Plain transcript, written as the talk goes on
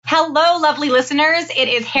Hello, lovely listeners. It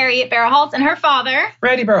is Harriet Berholtz and her father,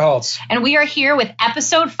 Randy Berholtz. And we are here with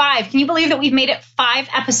episode 5. Can you believe that we've made it 5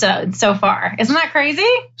 episodes so far? Isn't that crazy?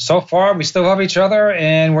 So far, we still love each other,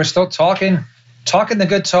 and we're still talking the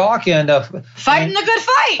good talk and fighting the good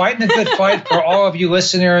fight. Fighting the good fight for all of you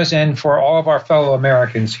listeners and for all of our fellow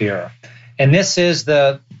Americans here. And this is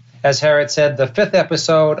as Harriet said, the 5th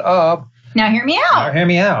episode of Now Hear Me Out. Now Hear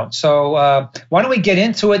Me Out. So why don't we get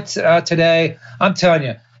into it today? I'm telling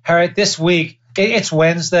you, Harriet, this week, it's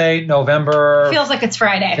Wednesday, November. Feels like it's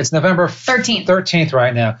Friday. It's November 13th. 13th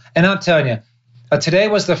right now. And I'm telling you, today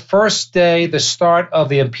was the first day, the start of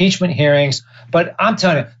the impeachment hearings. But I'm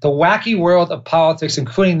telling you, the wacky world of politics,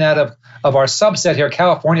 including that of our subset here,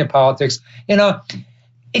 California politics,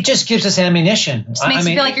 it just gives us ammunition. It just makes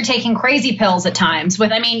you feel like you're taking crazy pills at times.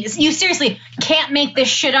 You seriously can't make this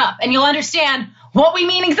shit up. And you'll understand what we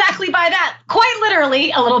mean exactly by that, quite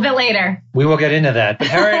literally, a little bit later. We will get into that. But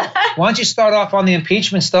Harriet, why don't you start off on the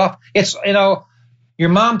impeachment stuff? It's, your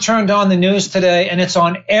mom turned on the news today, and it's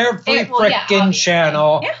on every frickin'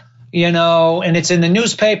 channel, and it's in the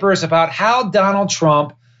newspapers about how Donald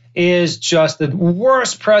Trump is just the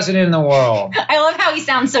worst president in the world. I love how he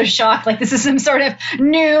sounds so shocked, like this is some sort of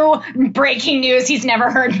new breaking news he's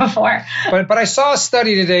never heard before. But I saw a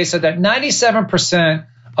study today said that 97%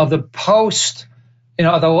 of the post,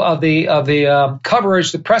 of the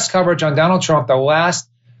coverage, the press coverage on Donald Trump the last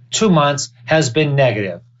 2 months has been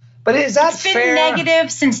negative. But is that fair? It's been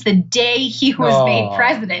negative since the day he was made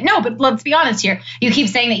president. No, but let's be honest here. You keep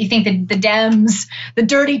saying that you think that the Dems, the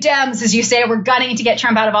dirty Dems, as you say, were gunning to get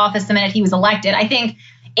Trump out of office the minute he was elected. I think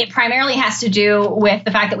it primarily has to do with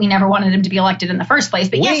the fact that we never wanted him to be elected in the first place.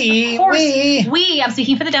 But yes, of course, I'm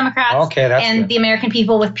speaking for the Democrats and the American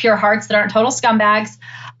people with pure hearts that aren't total scumbags.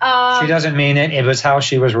 She doesn't mean it. It was how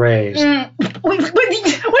she was raised. Slam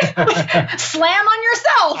on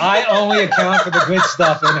yourself. I only account for the good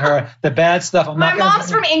stuff in her. The bad stuff, My mom's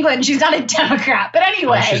from England. She's not a Democrat. But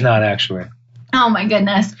anyway. No, she's not, actually. Oh, my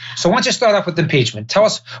goodness. So why don't you start off with impeachment? Tell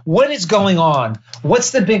us what is going on.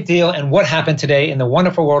 What's the big deal and what happened today in the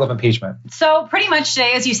wonderful world of impeachment? So pretty much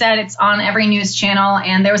today, as you said, it's on every news channel.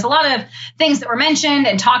 And there was a lot of things that were mentioned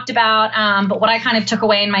and talked about. But what I kind of took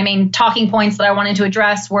away in my main talking points that I wanted to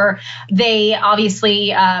address were they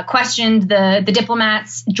obviously questioned the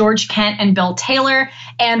diplomats, George Kent and Bill Taylor.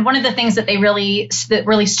 And one of the things that really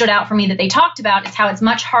stood out for me that they talked about is how it's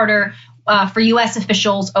much harder for U.S.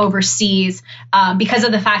 officials overseas because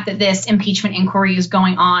of the fact that this impeachment inquiry is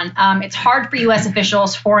going on. It's hard for U.S.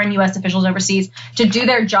 officials, foreign U.S. officials overseas, to do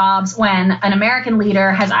their jobs when an American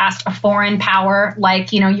leader has asked a foreign power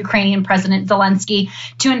like, Ukrainian President Zelensky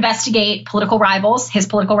to investigate political rivals, his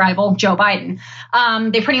political rival, Joe Biden.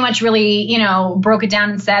 They pretty much really, broke it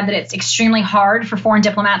down and said that it's extremely hard for foreign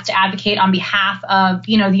diplomats to advocate on behalf of,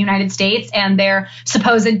 the United States and their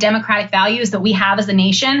supposed democratic values that we have as a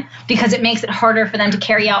nation because it makes it harder for them to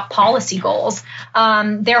carry out policy goals.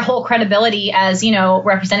 Their whole credibility as,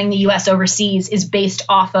 representing the U.S. overseas is based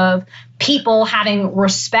off of people having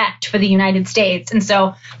respect for the United States. And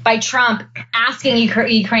so by Trump asking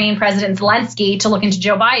Ukrainian President Zelensky to look into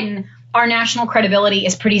Joe Biden, our national credibility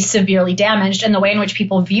is pretty severely damaged. And the way in which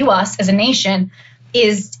people view us as a nation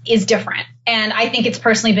is different. And I think it's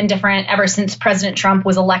personally been different ever since President Trump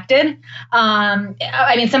was elected.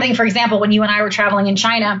 Something, for example, when you and I were traveling in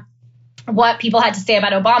China, what people had to say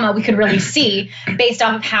about Obama, we could really see based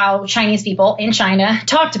off of how Chinese people in China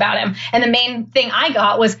talked about him. And the main thing I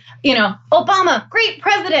got was, Obama, great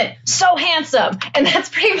president, so handsome. And that's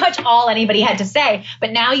pretty much all anybody had to say.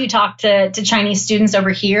 But now you talk to Chinese students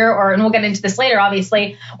over here, and we'll get into this later,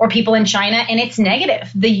 obviously, or people in China, and it's negative.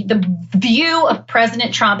 The view of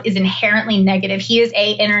President Trump is inherently negative. He is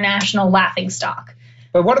a international laughingstock.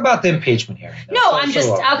 But what about the impeachment hearing?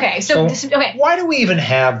 Okay. Why do we even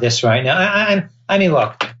have this right now?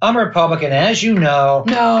 Look, I'm a Republican, as you know.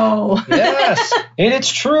 No. Yes, and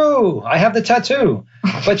it's true. I have the tattoo.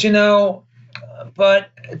 But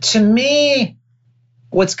to me,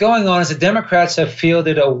 what's going on is the Democrats have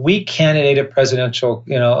fielded a weak candidate of presidential,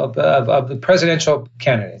 of the presidential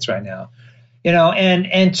candidates right now.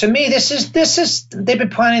 And to me, this is they've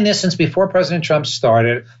been planning this since before President Trump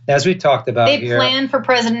started, as we talked about here. They planned for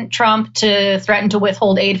President Trump to threaten to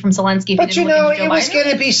withhold aid from Zelensky. But it was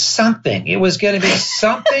going to be something. It was going to be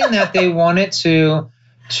something that they wanted to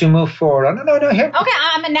move forward on. No. Okay,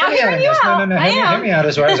 I'm now hearing you out. Hear me out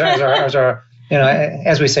as our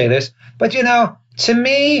as we say this. But to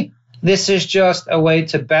me, this is just a way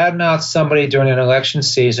to badmouth somebody during an election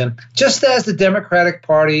season, just as the Democratic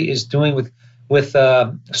Party is doing with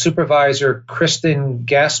Supervisor Kristen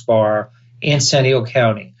Gaspar in San Diego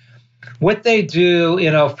County. what they do,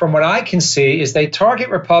 from what I can see, is they target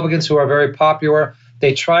Republicans who are very popular.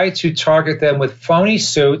 They try to target them with phony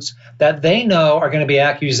suits that they know are going to be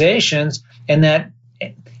accusations, and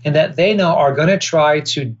that they know are going to try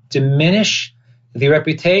to diminish the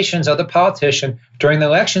reputations of the politician during the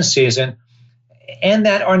election season, and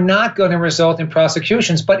that are not going to result in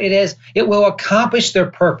prosecutions, but it will accomplish their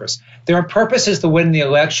purpose. Their purpose is to win the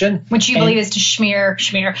election. Which you believe is to smear.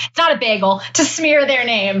 It's not a bagel, to smear their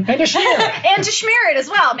name. And to smear it. And to smear it as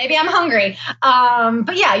well. Maybe I'm hungry.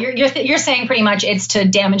 But yeah, you're saying pretty much it's to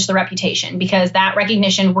damage the reputation, because that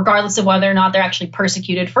recognition, regardless of whether or not they're actually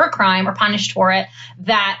persecuted for a crime or punished for it,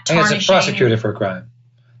 that tarnishing. I guess it's prosecuted for a crime.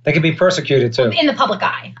 They can be persecuted too. In the public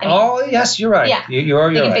eye. Yes, you're right. Yeah.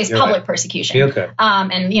 You're they can right. face public persecution. Okay.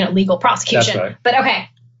 And legal prosecution. That's right. But okay.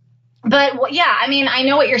 But yeah, I mean, I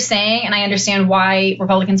know what you're saying, and I understand why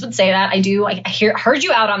Republicans would say that. I do. I heard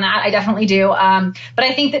you out on that. I definitely do. But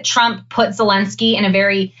I think that Trump put Zelensky in a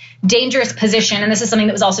very dangerous position, and this is something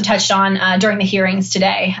that was also touched on during the hearings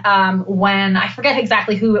today. When I forget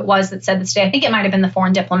exactly who it was that said this today. I think it might have been the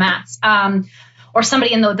foreign diplomats. Or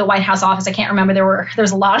somebody in the White House office. I can't remember.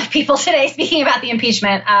 There's a lot of people today speaking about the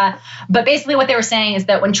impeachment. But basically what they were saying is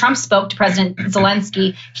that when Trump spoke to President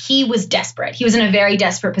Zelensky, he was desperate. He was in a very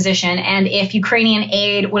desperate position. And if Ukrainian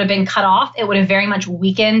aid would have been cut off, it would have very much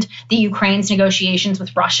weakened the Ukraine's negotiations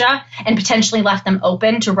with Russia and potentially left them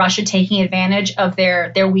open to Russia taking advantage of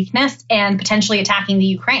their weakness and potentially attacking the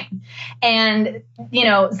Ukraine. And,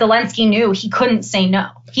 Zelensky knew he couldn't say no.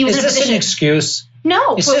 He was in a position. Is this an excuse?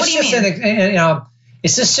 No, what do you mean?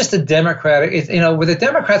 Is this just a Democratic? Were the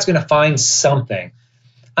Democrats going to find something?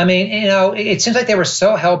 I mean, it seems like they were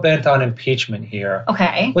so hell bent on impeachment here.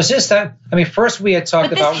 Okay. Was this that? I mean, first we had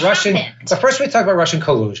talked about Russian. But first we talked about Russian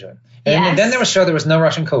collusion, and then there was no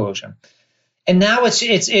Russian collusion, and now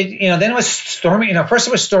then it was Stormy. First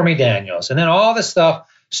it was Stormy Daniels, and then all this stuff.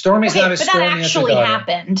 Stormy's not as stormy as her daughter. But that actually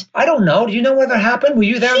happened. I don't know. Do you know whether it happened? Were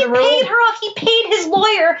you there in the room? He paid her off. He paid his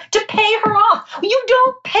lawyer to pay her off. You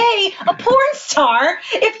don't pay a porn star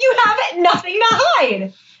if you have nothing to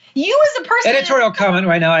hide. You as a person. Editorial comment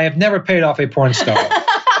right now. I have never paid off a porn star.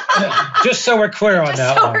 Just so we're clear on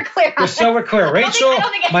that one. Just so we're clear. Rachel,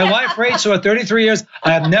 my wife Rachel, at 33 years,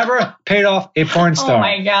 I have never paid off a porn star. Oh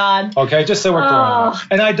my God. Okay, just so we're clear on that.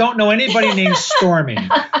 And I don't know anybody named Stormy.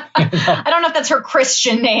 I don't know if that's her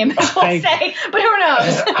Christian name, we'll say, but who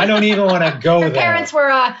knows? I don't even want to go there. Her parents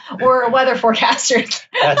were weather forecasters.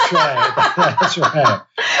 That's right. That's right.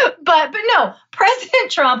 But no,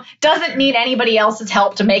 President Trump doesn't need anybody else's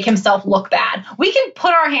help to make himself look bad. We can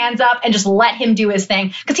put our hands up and just let him do his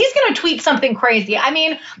thing, because he's going to tweet something crazy. I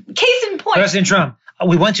mean, case in point. President Trump,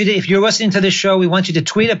 we want you to, if you're listening to this show, we want you to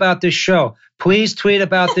tweet about this show. Please tweet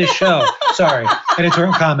about this show. Sorry,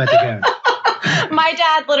 editorial comment again. My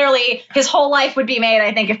dad, literally, his whole life would be made,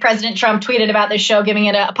 I think, if President Trump tweeted about this show, giving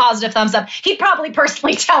it a positive thumbs up. He'd probably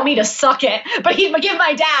personally tell me to suck it, but he'd give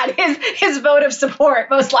my dad his vote of support,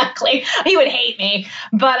 most likely. He would hate me,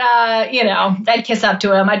 but, I'd kiss up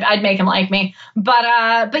to him. I'd make him like me.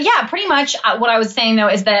 But yeah, pretty much what I was saying, though,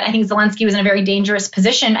 is that I think Zelensky was in a very dangerous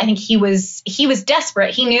position. I think he was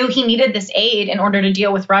desperate. He knew he needed this aid in order to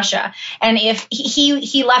deal with Russia. And if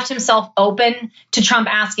he left himself open to Trump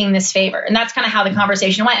asking this favor, and that's kind of how the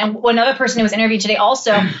conversation went. And another person who was interviewed today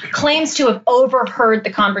also claims to have overheard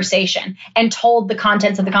the conversation and told the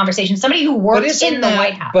contents of the conversation. Somebody who works in the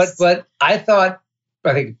White House. But I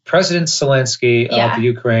think President Zelensky of the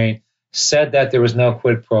Ukraine said that there was no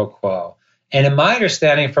quid pro quo. And in my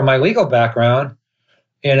understanding from my legal background,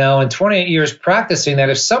 in 28 years practicing, that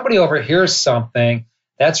if somebody overhears something,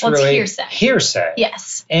 that's really hearsay.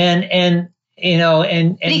 Yes. And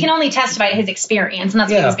but he can only testify to his experience, and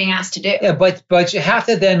that's what he's being asked to do. Yeah, but you have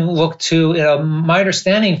to then look to, my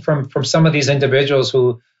understanding from some of these individuals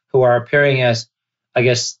who are appearing as, I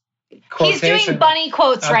guess, he's doing bunny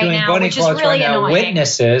quotes right now, which is really annoying.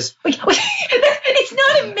 Witnesses. It's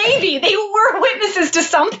not a maybe. They were witnesses to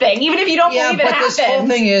something, even if you don't believe it happened. Yeah, but this whole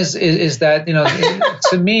thing is that,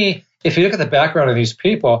 to me, if you look at the background of these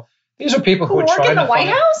people, these are people who are trying to White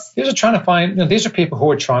House? These are people who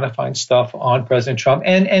are trying to find stuff on President Trump,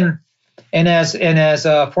 and as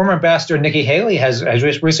former ambassador Nikki Haley has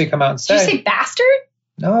recently come out and said. Did you say bastard?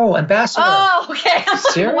 No, ambassador. Oh, okay.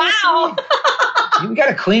 Seriously? Wow. You got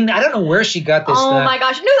to clean. I don't know where she got this. Oh my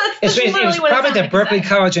gosh! No, that's literally what it was. Probably the Berkeley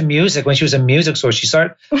College of Music when she was in music school. She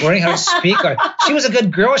started learning how to speak. She was a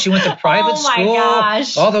good girl. She went to private school. Oh my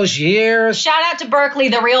gosh! All those years. Shout out to Berkeley,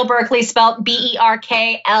 the real Berkeley, spelled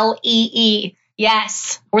Berklee.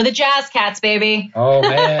 Yes, we're the Jazz Cats, baby. Oh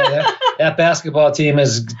man, that basketball team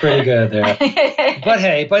is pretty good there. But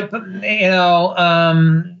hey,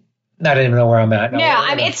 I don't even know where I'm at. Yeah,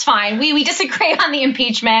 I mean, it's fine. We disagree on the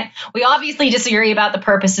impeachment. We obviously disagree about the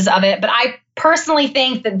purposes of it. But I personally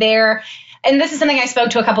think that and this is something I spoke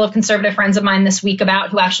to a couple of conservative friends of mine this week about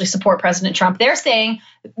who actually support President Trump. They're saying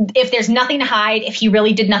if there's nothing to hide, if he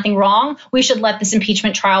really did nothing wrong, we should let this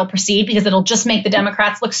impeachment trial proceed because it'll just make the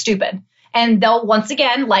Democrats look stupid. And they'll, once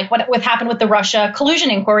again, like what happened with the Russia collusion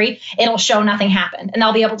inquiry, it'll show nothing happened. And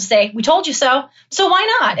they'll be able to say, we told you so. So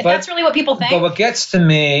why not? If that's really what people think. But what gets to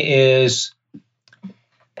me is...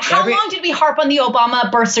 How long did we harp on the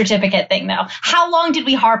Obama birth certificate thing, though? How long did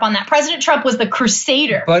we harp on that? President Trump was the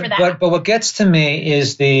crusader for that. But what gets to me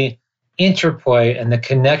is the interplay and the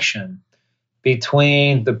connection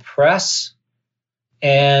between the press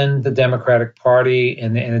and the Democratic Party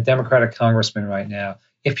and the Democratic congressman right now.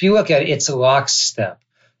 If you look at it, it's a lockstep.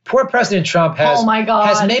 Poor President Trump has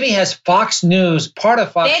Fox News, part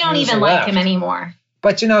of Fox News. They don't even like him anymore.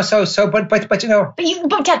 But you know, but at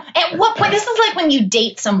what point? This is like when you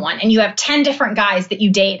date someone and you have 10 different guys that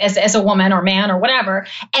you date as a woman or man or whatever,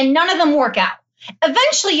 and none of them work out.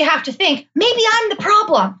 Eventually, you have to think, maybe I'm the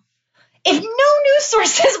problem. If no news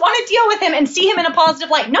sources want to deal with him and see him in a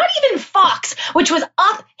positive light, not even Fox, which was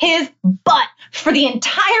up his butt for the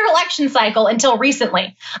entire election cycle until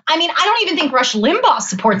recently. I mean, I don't even think Rush Limbaugh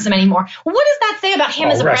supports him anymore. What does that say about him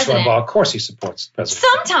as a president? Rush Limbaugh, of course he supports the president.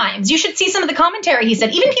 Sometimes. You should see some of the commentary he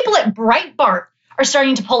said. Even people at Breitbart are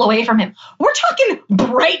starting to pull away from him. We're talking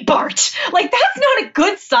Breitbart. Like, that's not a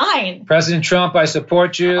good sign. President Trump, I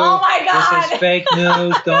support you. Oh, my God. This is fake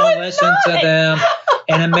news. Don't listen to them.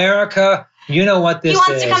 In America, you know what this is.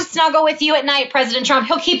 He wants to come snuggle with you at night, President Trump.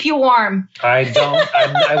 He'll keep you warm. I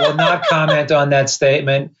will not comment on that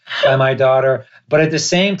statement by my daughter. But at the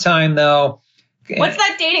same time, though, what's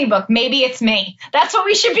that dating book? Maybe It's Me. That's what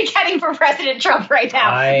we should be getting for President Trump right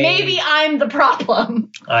now. Maybe I'm the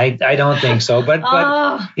problem. I don't think so. But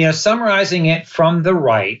you know, summarizing it from the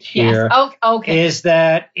right here is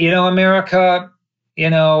that, you know, America, you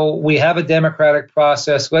know, we have a democratic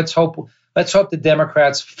process. Let's hope the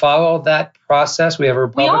Democrats follow that process. We have a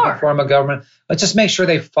Republican form of government. Let's just make sure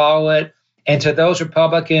they follow it. And to those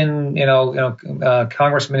Republican,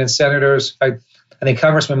 congressmen and senators, I think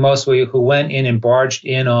Congressman mostly, who went in and barged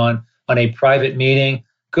in on a private meeting,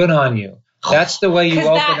 good on you. That's the way you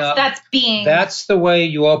open up. That's the way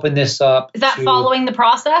you open this up. Is that following the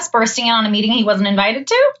process, bursting in on a meeting he wasn't invited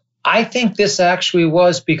to? I think this actually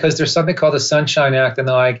was, because there's something called the Sunshine Act and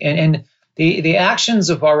the like, and the actions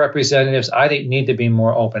of our representatives, I think, need to be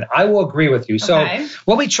more open. I will agree with you. So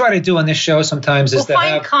what we try to do on this show sometimes is to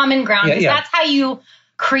find common ground. That's how you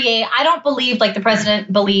create. I don't believe, like the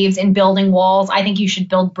president believes, in building walls. I think you should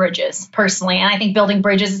build bridges, personally. And I think building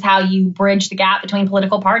bridges is how you bridge the gap between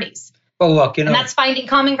political parties. Well, look, and that's finding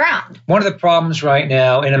common ground. One of the problems right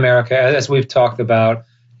now in America, as we've talked about,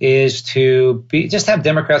 is to just have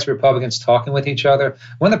Democrats and Republicans talking with each other.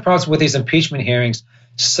 One of the problems with these impeachment hearings,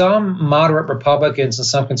 some moderate Republicans and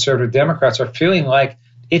some conservative Democrats are feeling like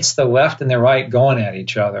it's the left and the right going at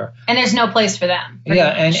each other, and there's no place for them. And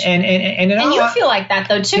you feel like that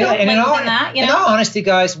though too. Yeah, and in all honesty,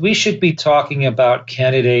 guys, we should be talking about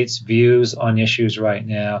candidates' views on issues right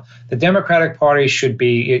now. The Democratic Party should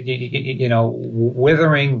be,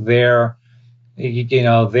 withering their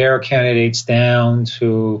candidates down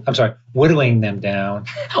to, whittling them down.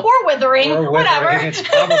 Or withering, whatever. It's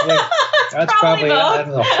probably, that's probably I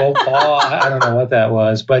don't know, faux pas. I don't know what that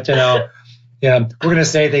was, but we're going to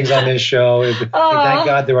say things on this show. Thank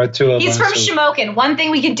God there are two of us. He's from Shamokin. One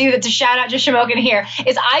thing we could do that's a shout out to Shamokin here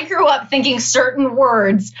is I grew up thinking certain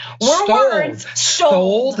words were words.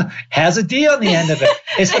 Stoled has a D on the end of it.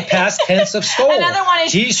 It's the past tense of stole. Another one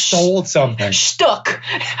is he stole something. Stuck.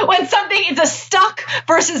 When something is a stuck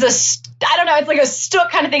versus I don't know, it's like a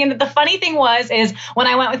stuck kind of thing. And the funny thing is when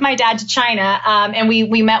I went with my dad to China, and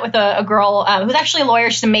we met with a girl who's actually a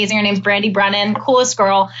lawyer. She's amazing. Her name's Brandy Brennan. Coolest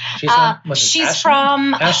girl. She's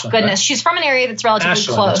from she's from an area that's relatively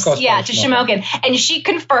close. To Shamokin. And she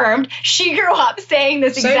confirmed she grew up saying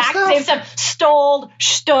this exact same stuff. Stoled,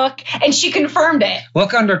 stuck, and she confirmed it.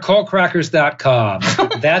 Look under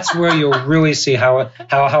coldcrackers.com. That's where you'll really see how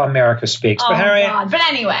America speaks. But Harriet, but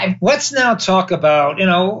anyway, let's now talk about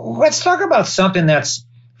something that's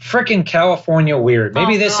frickin' California weird.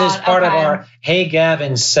 Maybe this is part of our Hey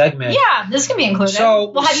Gavin segment. Yeah, this can be included.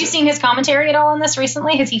 Have you seen his commentary at all on this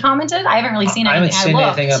recently? Has he commented? I haven't really seen anything. I haven't seen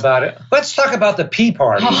anything about it. Let's talk about the Pea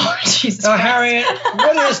Party. Oh, Jesus Christ. Harriet,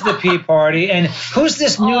 what is the Pea Party, and who's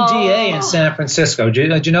this new DA in San Francisco? Do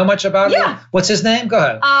you know much about it? What's his name? Go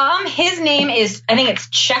ahead. His name is, I think it's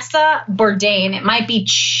Chesa Bourdain. It might be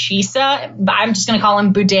Chesa, but I'm just going to call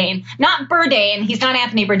him Bourdain. Not Bourdain. He's not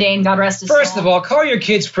Anthony Bourdain. God rest his soul. First of all, call your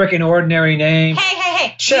kids freaking ordinary name.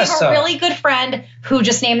 Hey. Chessa. We have a really good friend who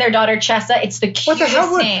just named their daughter Chessa. It's the cutest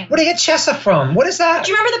name. Where do you get Chessa from? What is that?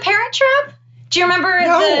 Do you remember The Parent Trap? Do you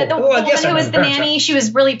remember the woman who was the nanny? She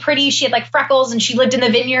was really pretty. She had like freckles and she lived in the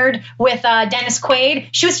vineyard with Dennis Quaid.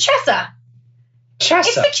 She was Chessa. Chessa.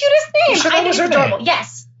 It's the cutest name. Sure I think it's adorable. Name?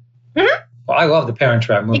 Yes. Mm-hmm. Well, I love the Parent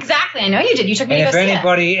Trap movie. Exactly. I know you did. You took me to go see it. And if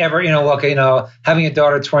anybody ever, having a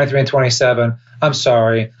daughter 23 and 27, I'm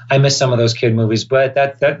sorry. I miss some of those kid movies, but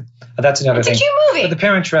that's another thing. It's a cute movie. But The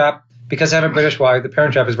Parent Trap, because I have a British wife, The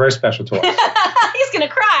Parent Trap is very special to us. He's going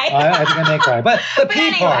to cry. I think I may cry. But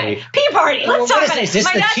Pea Party. Pea Party. Let's talk about it. Is this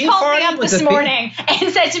My the dad Tea called Party? me up this morning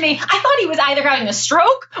and said to me, I thought he was either having a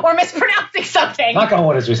stroke or mispronouncing something. Knock on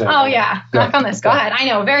wood, as we say. Oh, yeah. Knock on this. Go ahead. I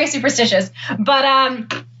know. Very superstitious.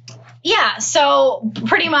 But, yeah, so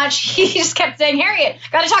pretty much he just kept saying, Harriet,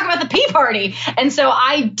 got to talk about the Pea Party. And so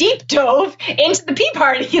I deep dove into the Pea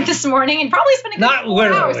Party this morning and probably spent a good 4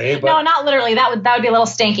 hours. No, not literally. That would be a little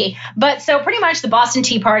stinky. But so pretty much the Boston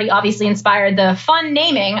Tea Party obviously inspired the fun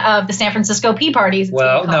naming of the San Francisco Pea Parties.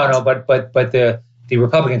 Well, no, but the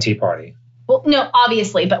Republican Tea Party. Well, no,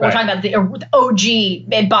 obviously, but we're talking about the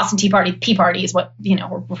OG Boston Tea Party. Pea Party is what,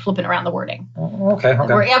 we're flipping around the wording. Okay.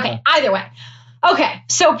 Either way. Okay,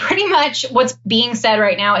 so pretty much what's being said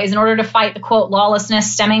right now is in order to fight the, quote,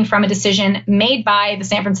 lawlessness stemming from a decision made by the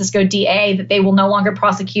San Francisco DA that they will no longer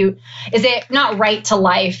prosecute, is it not right to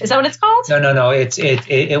life? Is that what it's called? No. It's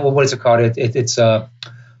what is it called? It's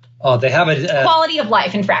they have a quality of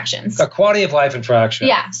life infractions. A quality of life infraction.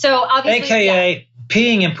 Yeah, so obviously. AKA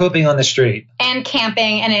peeing and pooping on the street. And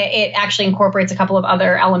camping, and it actually incorporates a couple of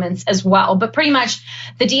other elements as well. But pretty much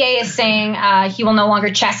the DA is saying he will no longer,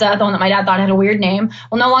 Chessa, the one that my dad thought had a weird name,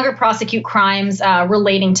 will no longer prosecute crimes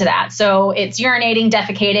relating to that. So it's urinating,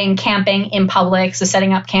 defecating, camping in public, so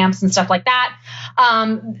setting up camps and stuff like that.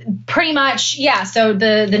 Pretty much, yeah, so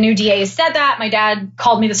the new DA said that. My dad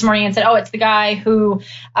called me this morning and said, it's the guy who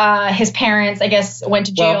his parents, I guess, went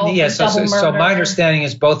to jail for double murder. So my understanding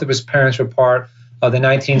is both of his parents were part of the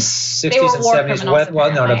 1960s and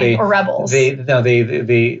 70s. Or rebels.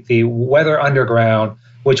 The Weather Underground,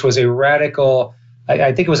 which was a radical,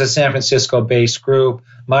 I think it was a San Francisco-based group.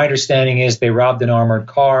 My understanding is they robbed an armored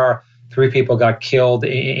car. 3 people got killed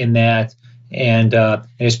in that. And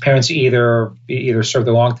his parents either served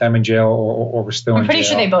a long time in jail or were still in jail. I'm pretty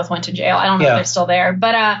sure they both went to jail. I don't know if they're still there.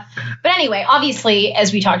 But anyway, obviously,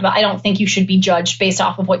 as we talked about, I don't think you should be judged based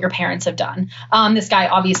off of what your parents have done. This guy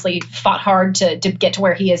obviously fought hard to get to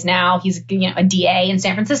where he is now. He's a DA in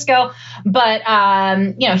San Francisco. But,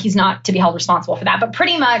 he's not to be held responsible for that. But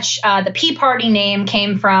pretty much the Pea Party name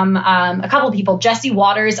came from a couple of people. Jesse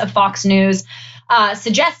Waters of Fox News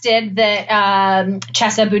suggested that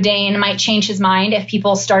Chesa Boudin might change his mind if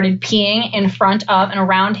people started peeing in front of and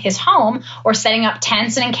around his home or setting up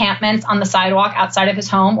tents and encampments on the sidewalk outside of his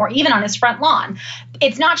home or even on his front lawn.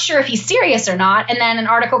 It's not sure if he's serious or not. And then an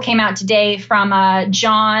article came out today from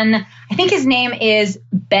John, I think his name is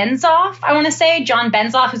Benzoff, I want to say, John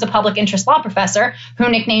Benzoff, who's a public interest law professor who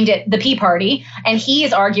nicknamed it the Pea Party. And he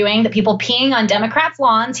is arguing that people peeing on Democrats'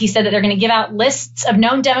 lawns, he said that they're going to give out lists of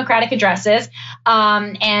known Democratic addresses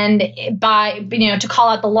and to call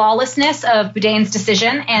out the lawlessness of Boudin's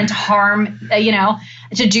decision and to harm,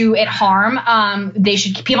 to do it harm.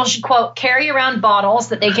 People should, quote, carry around bottles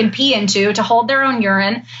that they can pee into to hold their own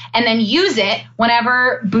urine and then use it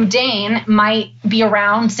whenever Boudin might be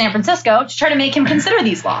around San Francisco to try to make him consider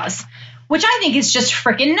these laws, which I think is just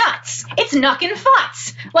freaking nuts. It's knuckin'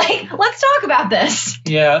 futz. Let's talk about this.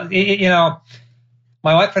 Yeah,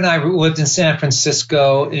 my wife and I lived in San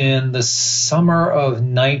Francisco in the summer of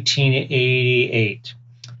 1988.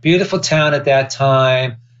 Beautiful town at that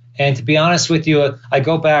time. And to be honest with you, I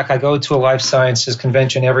go to a life sciences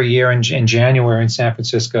convention every year in January in San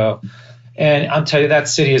Francisco. And I'm telling you, that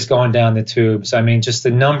city is going down the tubes. I mean, just the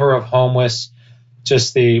number of homeless,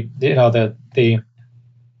 just the how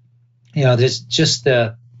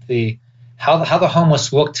the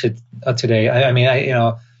homeless look today.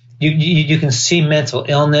 You can see mental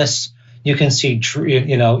illness, you can see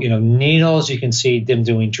needles, you can see them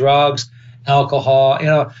doing drugs, alcohol.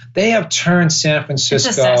 They have turned San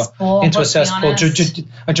Francisco into a cesspool. Do you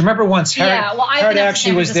remember once Harriet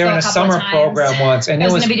actually was there in a summer program once, and I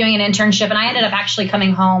was going to be doing an internship, and I ended up actually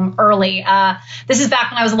coming home early. This is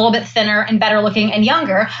back when I was a little bit thinner and better looking and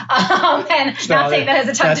younger, and not saying that has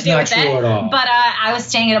a ton to do with it. But I was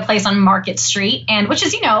staying at a place on Market Street, and which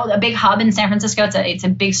is a big hub in San Francisco. It's a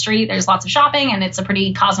big street. There's lots of shopping, and it's a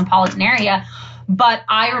pretty cosmopolitan area. But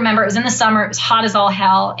I remember it was in the summer, it was hot as all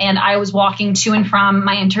hell, and I was walking to and from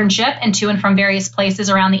my internship and to and from various places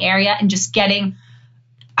around the area and just getting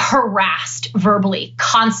harassed verbally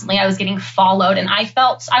constantly. I was getting followed, and I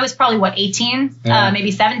was probably 18,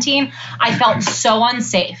 maybe 17. I felt so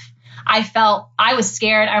unsafe. I was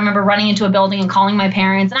scared. I remember running into a building and calling my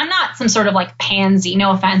parents. And I'm not some sort of like pansy,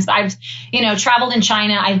 no offense, but I've, traveled in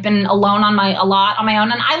China. I've been alone a lot on my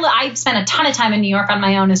own. And I've spent a ton of time in New York on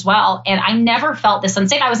my own as well. And I never felt this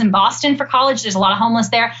unsafe. I was in Boston for college. There's a lot of homeless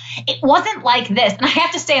there. It wasn't like this. And I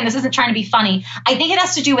have to say, and this isn't trying to be funny, I think it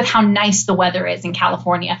has to do with how nice the weather is in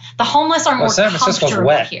California. The homeless are more comfortable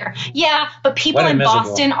here. Yeah, but people in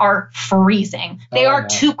Boston are freezing. They are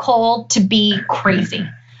too cold to be crazy.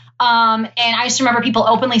 And I just remember people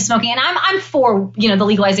openly smoking, and I'm for, the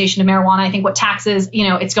legalization of marijuana. I think what taxes,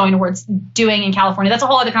 it's going towards doing in California, that's a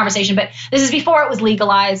whole other conversation, but this is before it was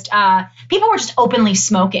legalized. People were just openly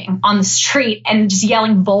smoking on the street and just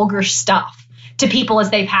yelling vulgar stuff to people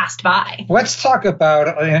as they passed by. Let's talk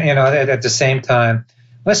about, at the same time,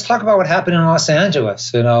 let's talk about what happened in Los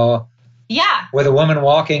Angeles, Yeah. With a woman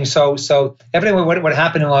walking. So everything, what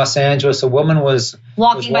happened in Los Angeles, a woman was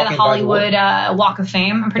walking by the Hollywood Walk of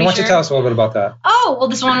Fame, I'm pretty sure. Why don't you tell us a little bit about that? Oh, well,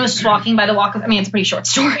 this woman was just walking by the Walk of, it's a pretty short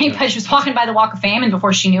story, but she was walking by the Walk of Fame, and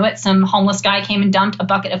before she knew it, some homeless guy came and dumped a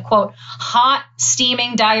bucket of, quote, hot,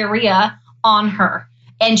 steaming diarrhea on her.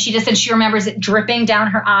 And she just said she remembers it dripping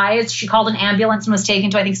down her eyes. She called an ambulance and was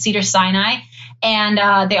taken to, I think, Cedars-Sinai. And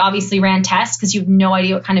they obviously ran tests because you have no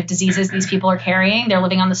idea what kind of diseases these people are carrying. They're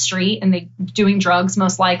living on the street and they're doing drugs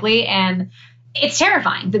most likely. And it's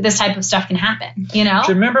terrifying that this type of stuff can happen, Do you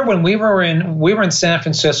remember when we were in San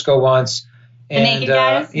Francisco once? And, the naked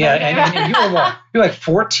guys? Yeah, and you were what? You were like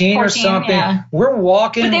 14 or something. Yeah. We're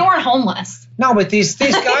walking. But they weren't homeless. No, but these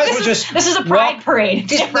guys were just. This is a pride parade.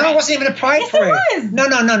 No, it wasn't even a pride parade. Yes, it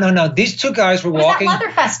was. No. These two guys were walking. Was that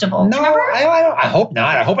Leather Festival? No, I hope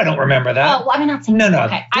not. I hope I don't remember that. Oh, well, I'm not saying. No.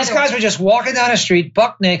 Okay. These guys were just walking down the street,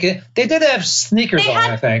 buck naked. They did have sneakers on,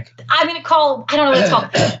 I think. I don't know what it's called.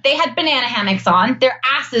 They had banana hammocks on. Their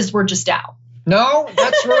asses were just out. No,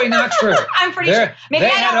 that's really not true. I'm pretty sure. Maybe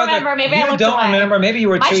I don't remember. Maybe I looked away. You don't remember. Maybe you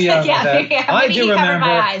were too young for that. Yeah, I do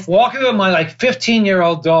remember walking with my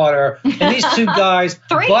 15-year-old daughter, and these two guys,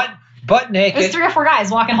 butt naked. There's 3 or 4 guys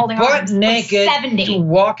holding arms. Butt naked, 70.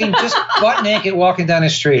 walking down the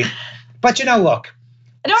street. But look.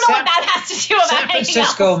 I don't know what that has to do with San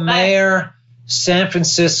Francisco mayor. San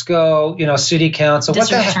Francisco, city council.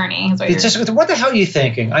 District attorney. What the hell are you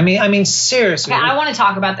thinking? I mean, seriously. Okay, I want to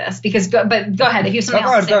talk about this but go ahead if you have something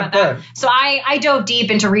else to say about that. So I dove deep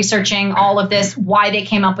into researching all of this, why they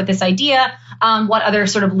came up with this idea, what other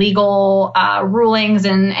sort of legal rulings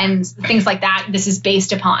and things like that this is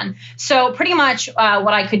based upon. So pretty much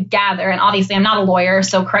what I could gather, and obviously I'm not a lawyer,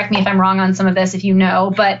 so correct me if I'm wrong on some of this if you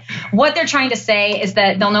know, but what they're trying to say is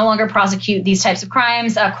that they'll no longer prosecute these types of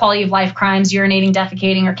crimes, quality of life crimes, urinating,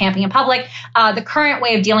 defecating, or camping in public. The current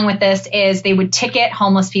way of dealing with this is they would ticket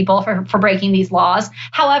homeless people for breaking these laws.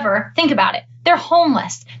 However, think about it. They're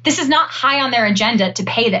homeless. This is not high on their agenda to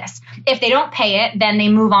pay this. If they don't pay it, then they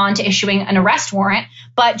move on to issuing an arrest warrant.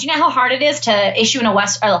 But do you know how hard it is to issue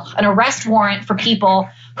an arrest warrant for people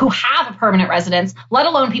who have a permanent residence, let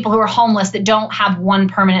alone people who are homeless that don't have one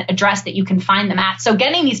permanent address that you can find them at? So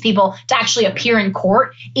getting these people to actually appear in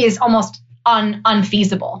court is almost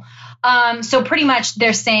unfeasible. So pretty much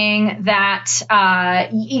they're saying that,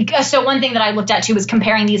 so one thing that I looked at too was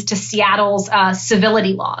comparing these to Seattle's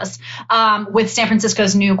civility laws with San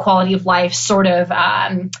Francisco's new quality of life sort of,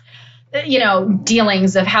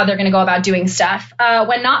 dealings of how they're going to go about doing stuff.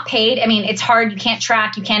 When not paid, it's hard. You can't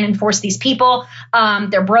track, you can't enforce these people.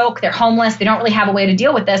 They're broke, they're homeless, they don't really have a way to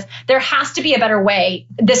deal with this. There has to be a better way.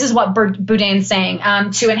 This is what Boudin's saying,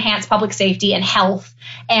 to enhance public safety and health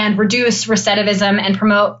and reduce recidivism and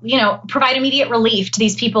provide immediate relief to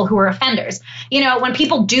these people who are offenders. When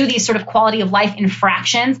people do these sort of quality of life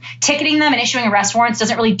infractions, ticketing them and issuing arrest warrants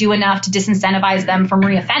doesn't really do enough to disincentivize them from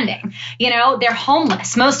reoffending. They're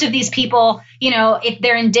homeless. Most of these people, if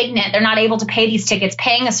they're indignant, they're not able to pay these tickets.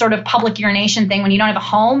 Paying a sort of public urination thing when you don't have a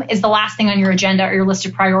home is the last thing on your agenda or your list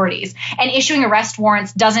of priorities. And issuing arrest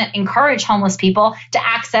warrants doesn't encourage homeless people to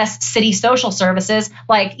access city social services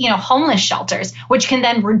like, homeless shelters, which can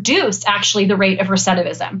then reduce actually the rate of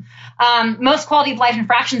recidivism. Most quality of life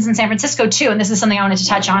infractions in San Francisco too, and this is something I wanted to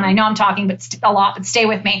touch on. I know I'm talking a lot, but stay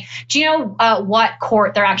with me. Do you know what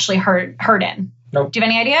court they're actually heard in? Nope. Do you have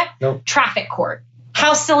any idea? Nope. Traffic court.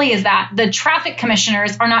 How silly is that? The traffic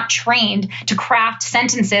commissioners are not trained to craft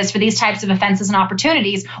sentences for these types of offenses and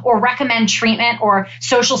opportunities or recommend treatment or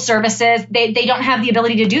social services. They don't have the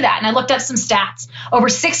ability to do that. And I looked up some stats. Over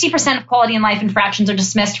 60% of quality and life infractions are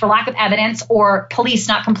dismissed for lack of evidence or police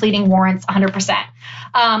not completing warrants 100%.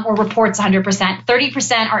 Or reports 100%.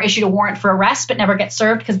 30% are issued a warrant for arrest but never get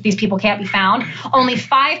served because these people can't be found. Only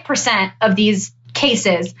 5% of these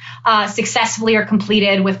cases successfully are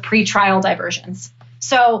completed with pretrial diversions.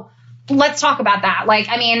 So let's talk about that. Like,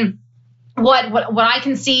 I mean, what I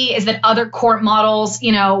can see is that other court models,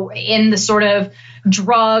 you know, in the sort of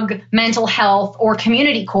drug, mental health, or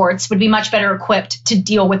community courts would be much better equipped to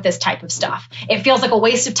deal with this type of stuff. It feels like a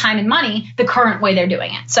waste of time and money, the current way they're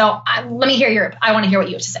doing it. So I want to hear what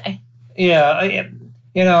you have to say. Yeah,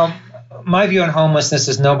 you know, my view on homelessness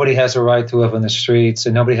is nobody has a right to live on the streets,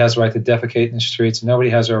 and nobody has a right to defecate in the streets, and nobody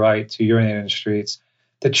has a right to urinate in the streets.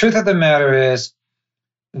 The truth of the matter is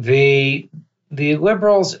the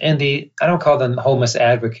liberals and I don't call them homeless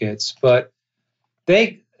advocates, but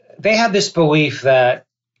they have this belief that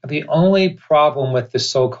the only problem with the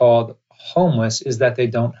so-called homeless is that they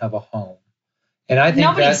don't have a home. And I think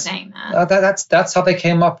nobody's saying that. That's how they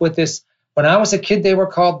came up with this. When I was a kid, they were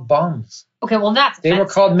called bums. Okay, well, they were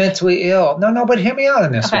called mentally ill. No, but hear me out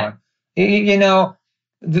on this one. You know,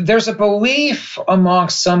 there's a belief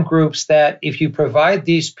amongst some groups that if you provide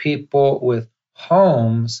these people with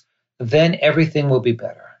homes, then everything will be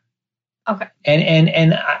better. Okay.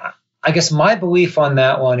 And I guess my belief on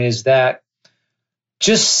that one is that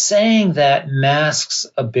just saying that masks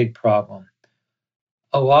a big problem.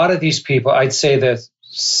 A lot of these people, I'd say that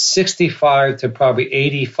 65 to probably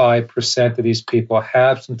 85% of these people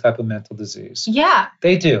have some type of mental disease. Yeah.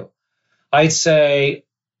 They do. I'd say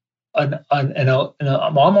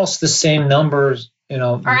almost the same numbers, you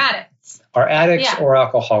know. Are addicts yeah. or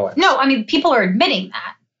alcoholics. No, I mean, people are admitting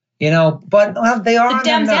that. You know, but they are. The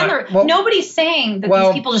Dems and nobody's saying that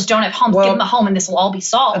these people just don't have homes. Give them a home and this will all be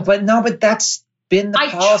solved. But that's been the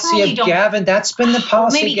policy of Gavin. That's been the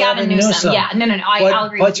policy of Gavin Newsom. Yeah, no. I'll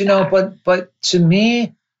agree with you. But to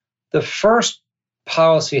me, the first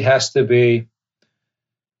policy has to be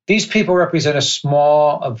these people represent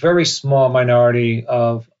a very small minority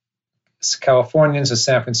of Californians, of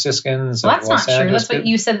San Franciscans, well, that's of Los not Angeles. That's what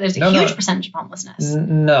you said. There's a huge percentage of homelessness.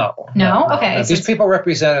 No. Okay. These people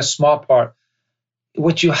represent a small part.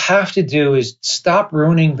 What you have to do is stop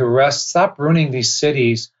ruining the rest. Stop ruining these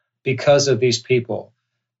cities because of these people.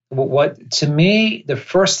 To me, the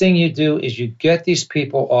first thing you do is you get these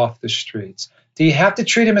people off the streets. Do you have to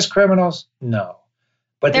treat them as criminals? No.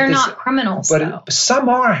 But they're not criminals. But some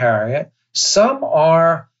are, Harriet. Some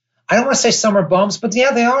are. I don't want to say some are bums, but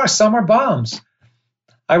yeah, they are. Some are bums.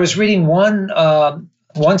 I was reading one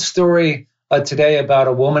story today about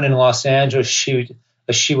a woman in Los Angeles. She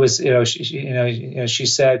was, she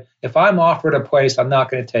said, if I'm offered a place, I'm not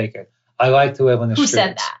going to take it. I like to live on the streets. Who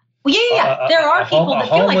said that? Well, yeah. There are people that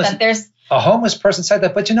feel like that. There's a homeless person said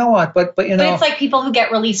that, but you know what? But it's like people who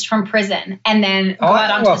get released from prison and then go out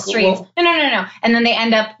onto the streets. No. And then they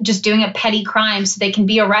end up just doing a petty crime so they can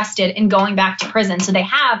be arrested and going back to prison. So they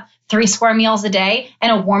have 3 square meals a day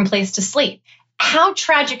and a warm place to sleep. How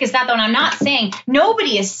tragic is that, though? And I'm not saying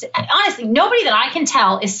nobody that I can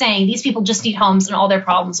tell is saying these people just need homes and all their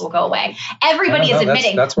problems will go away. Everybody is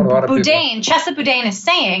admitting. That's what a lot of Chesa Boudin is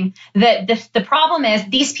saying that the problem is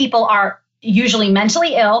these people are usually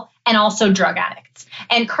mentally ill and also drug addicts.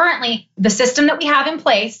 And currently, the system that we have in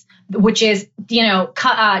place, which is,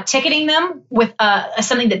 ticketing them with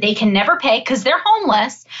something that they can never pay because they're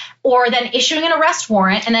homeless, or then issuing an arrest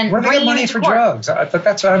warrant and then where do they get money for drugs?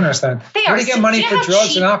 That's what I understand. Where do they get money for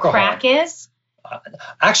drugs and alcohol? Crack is?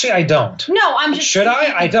 Actually, I don't. No, I'm just. Should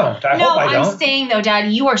I? I don't. I hope I don't. I'm saying though,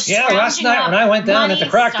 Dad, you are scrounging last night when I went down at the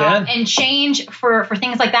crack den and change for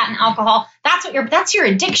things like that and alcohol. That's your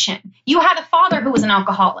addiction. You had a father who was an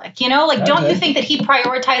alcoholic. Don't you think that he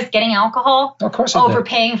prioritized getting alcohol of course over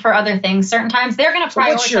paying for other things? Certain times they're going to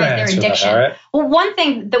prioritize their addiction. Right? Well, one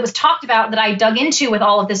thing that was talked about that I dug into with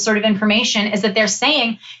all of this sort of information is that they're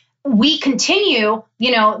saying we continue,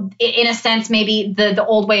 in a sense, maybe the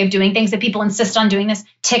old way of doing things that people insist on doing this,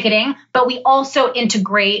 ticketing, but we also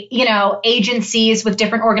integrate, agencies with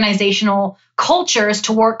different organizational cultures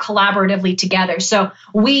to work collaboratively together. So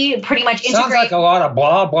we pretty much integrate. Sounds like a lot of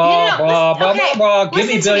blah, blah, blah. Give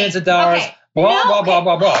me billions of dollars. Okay. Blah, blah,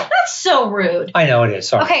 blah. That's so rude. I know it is.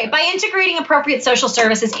 Sorry. Okay, by integrating appropriate social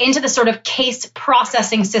services into the sort of case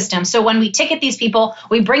processing system. So when we ticket these people,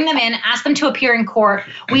 we bring them in, ask them to appear in court.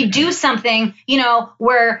 We do something,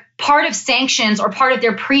 where part of sanctions or part of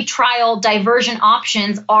their pretrial diversion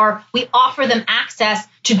options are we offer them access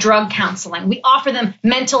to drug counseling. We offer them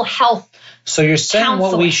mental health. So you're saying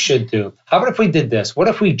counseling. What we should do. How about if we did this? What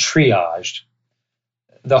if we triaged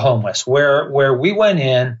the homeless, where we went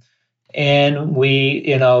in and we,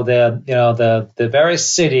 the various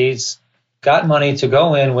cities got money to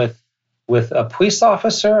go in with a police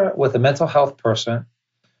officer, with a mental health person,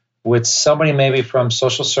 with somebody maybe from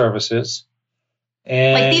social services.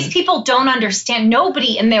 And like these people don't understand.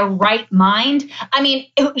 Nobody in their right mind. I mean,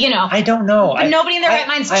 I don't know. But nobody in their right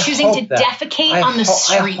mind is choosing to defecate on the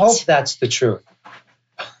street. I hope that's the truth.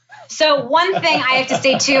 So one thing I have to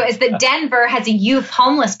say, too, is that Denver has a youth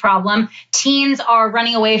homeless problem. Teens are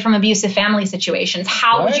running away from abusive family situations.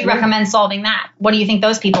 How would you recommend solving that? What do you think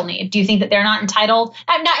those people need? Do you think that they're not entitled?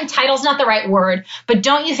 Not entitled is not the right word, but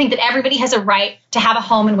don't you think that everybody has a right to have a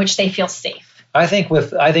home in which they feel safe? I think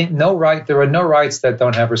no right. There are no rights that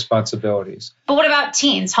don't have responsibilities. But what about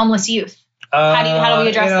teens, homeless youth? How do we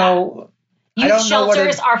address that? Youth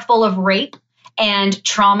shelters are full of rape and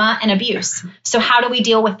trauma and abuse. So how do we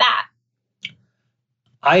deal with that?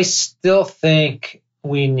 I still think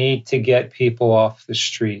we need to get people off the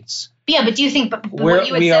streets. Yeah, but do you think what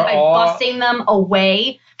you had said by busing them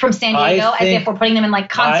away from San Diego as if we're putting them in like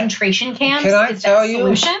concentration camps is that the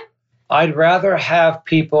solution? I'd rather have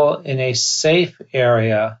people in a safe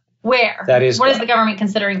area. Where? What is the government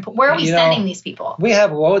considering? Where are we sending these people? We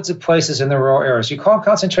have loads of places in the rural areas. You call them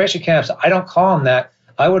concentration camps. I don't call them that.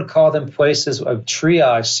 I would call them places of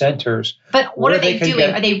triage centers. But what are they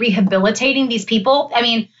doing? Are they rehabilitating these people? I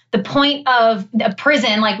mean, the point of a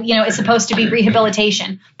prison, is supposed to be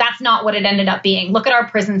rehabilitation. That's not what it ended up being. Look at our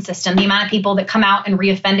prison system, the amount of people that come out and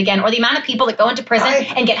reoffend again, or the amount of people that go into prison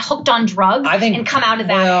and get hooked on drugs and come out of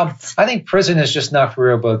that. I think prison is just not for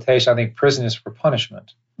rehabilitation. I think prison is for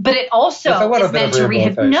punishment. But it also is meant to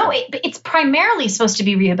rehabilitate. No, it's primarily supposed to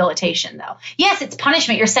be rehabilitation, though. Yes, it's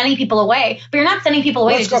punishment. You're sending people away, but you're not sending people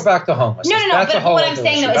away. Let's go back to homelessness. No. But what I'm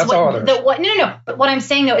saying though is But what I'm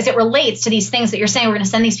saying though is it relates to these things that you're saying. We're going to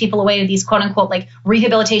send these people away to these quote unquote like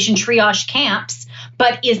rehabilitation triage camps.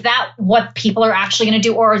 But is that what people are actually going to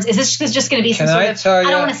do, or is this just going to be some sort of? I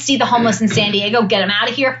don't want to see the homeless in San Diego. Get them out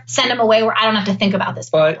of here. Send them away where I don't have to think about this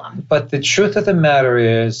problem. But the truth of the matter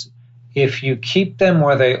is, if you keep them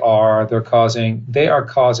where they are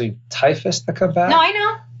causing typhus to come back. No, I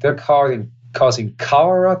know. They're causing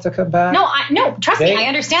cholera to come back. No, trust me, I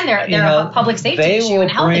understand they're a public safety issue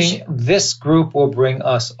and a health issue. This group will bring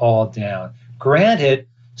us all down. Granted,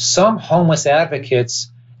 some homeless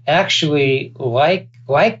advocates actually like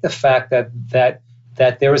the fact that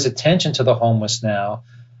there is attention to the homeless now.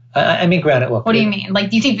 I mean, granted, look. What do you mean? Like,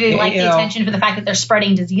 do you think they like the attention for the fact that they're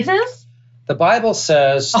spreading diseases? The Bible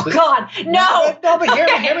says. Oh God, no! No, but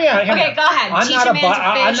hear me out. Okay, go ahead. I'm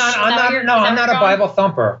not a Bible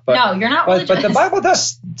thumper. But, no, you're not religious. But the Bible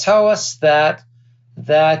does tell us that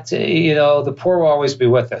the poor will always be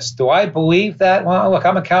with us. Do I believe that? Well, look,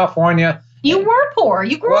 I'm a California. You were poor.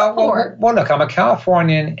 You grew up poor. Well, look, I'm a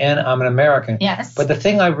Californian and I'm an American. Yes. But the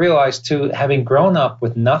thing I realized too, having grown up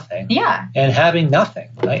with nothing. Yeah. And having nothing,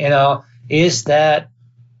 is that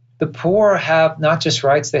the poor have not just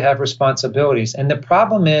rights, they have responsibilities. And the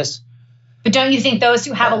problem is. But don't you think those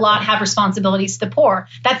who have a lot have responsibilities to the poor?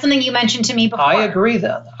 That's something you mentioned to me before. I agree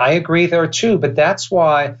there too. But that's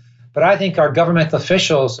why. But I think our government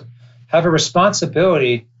officials have a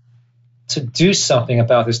responsibility to do something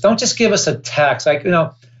about this. Don't just give us a tax.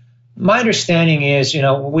 My understanding is,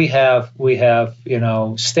 we have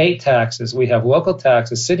state taxes, we have local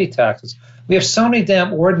taxes, city taxes. We have so many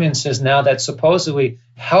damn ordinances now that supposedly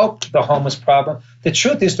help the homeless problem. The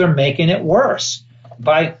truth is they're making it worse.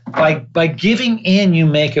 By giving in, you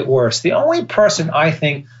make it worse. The only person I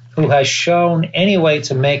think who has shown any way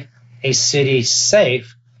to make a city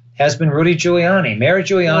safe has been Rudy Giuliani, Mayor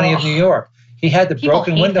Giuliani of New York. He had the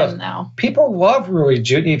broken windows. People love Rudy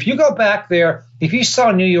Giuliani. If you go back there, if you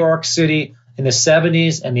saw New York City in the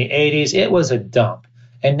 70s and the 80s, it was a dump.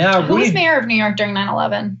 And now who was mayor of New York during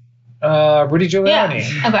 9/11? Rudy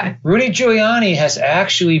Giuliani. Yeah. Okay. Rudy Giuliani has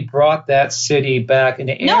actually brought that city back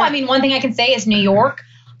into. No, I mean, one thing I can say is New York.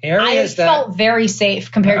 I felt very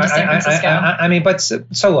safe compared to San Francisco. I mean, but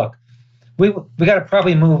so look, we got to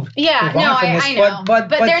probably move. Yeah, no, I know. But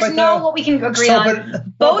there's what we can agree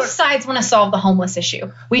on. Both sides want to solve the homeless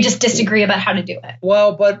issue. We just disagree about how to do it.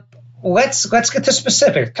 Well, but let's get to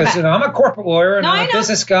specifics because I'm a corporate lawyer and I'm a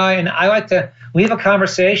business guy, and I like to leave a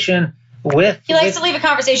conversation He likes to leave a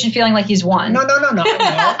conversation feeling like he's won. No,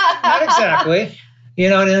 not exactly. You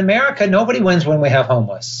know, in America, nobody wins when we have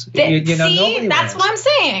homeless. Nobody that's wins. What I'm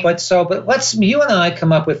saying. But let's you and I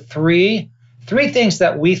come up with three things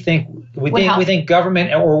that we think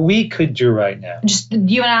government or we could do right now. Just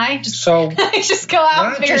you and I. Just go out and figure it out.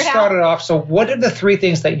 Why don't you start it off? So, what are the three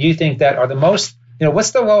things that you think that are the most?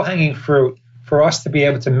 What's the low hanging fruit for us to be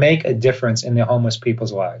able to make a difference in the homeless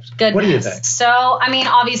people's lives? Goodness. What do you think? So, I mean,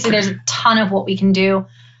 obviously, there's a ton of what we can do,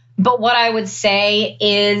 but what I would say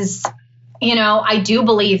is, I do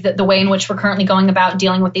believe that the way in which we're currently going about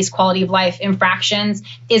dealing with these quality of life infractions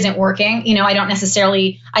isn't working.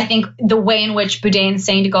 I think the way in which Boudin's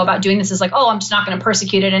saying to go about doing this is like, oh, I'm just not going to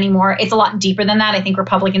persecute it anymore. It's a lot deeper than that. I think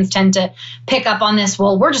Republicans tend to pick up on this.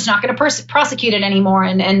 Well, we're just not going to prosecute it anymore.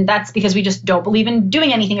 And that's because we just don't believe in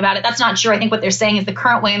doing anything about it. That's not true. I think what they're saying is the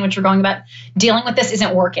current way in which we're going about dealing with this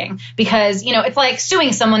isn't working because, it's like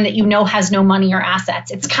suing someone that has no money or assets.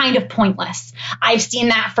 It's kind of pointless. I've seen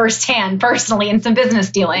that firsthand personally in some business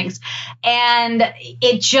dealings. And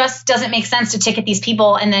it just doesn't make sense to ticket these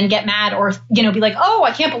people and then get mad or, be like, oh,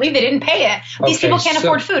 I can't believe they didn't pay it. These people can't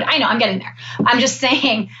afford food. I know, I'm getting there. I'm just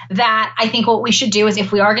saying that I think what we should do is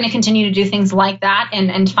if we are going to continue to do things like that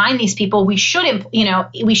and find these people, we should,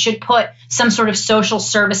 we should put some sort of social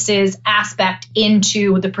services aspect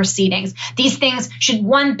into the proceedings. These things should,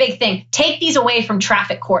 one big thing, take these away from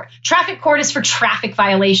traffic court. Traffic court is for traffic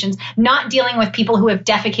violations, not dealing with people who have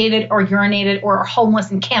defecated or urinated or are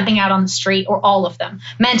homeless and camping out on the street, or all of them,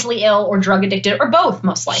 mentally ill or drug addicted, or both,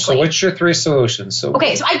 most likely. So what's your three solutions?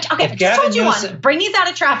 I just told you one. Bring these out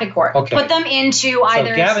of traffic court. Okay. Put them into either.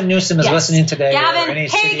 So Gavin Newsom is listening today. Gavin,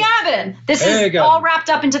 hey Gavin, this is all wrapped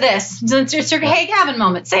up into this. It's your hey Gavin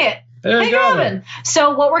moment. Say it. Hey, Gavin.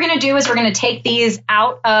 So what we're going to do is we're going to take these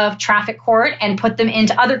out of traffic court and put them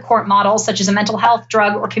into other court models, such as a mental health,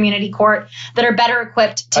 drug, or community court that are better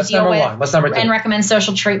equipped to deal with What's number two? And recommend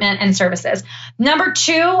social treatment and services. Number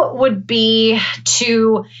two would be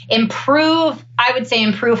to improve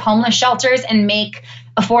homeless shelters and make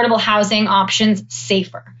affordable housing options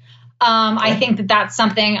safer. I think that that's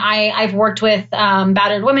something I've worked with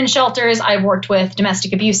battered women's shelters. I've worked with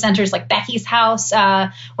domestic abuse centers like Becky's House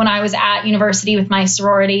when I was at university with my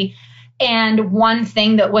sorority. And one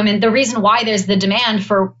thing that the reason why there's the demand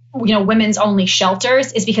for women's only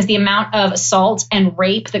shelters is because the amount of assault and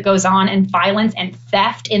rape that goes on and violence and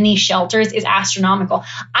theft in these shelters is astronomical.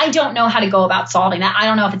 I don't know how to go about solving that. I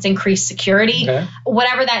don't know if it's increased security,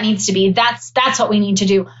 whatever that needs to be. That's what we need to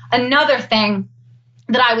do. Another thing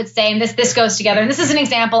that I would say, and this goes together, and this is an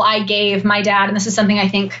example I gave my dad, and this is something I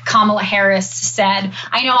think Kamala Harris said.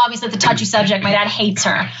 I know obviously it's a touchy subject. My dad hates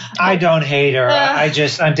her. I don't hate her.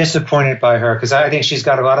 I'm disappointed by her because I think she's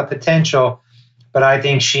got a lot of potential, but I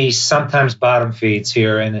think she sometimes bottom feeds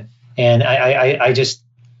here, and I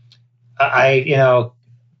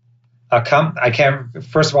can't.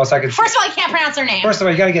 First of all, I can't pronounce her name. First of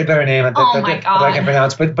all, you got to get a better name that I can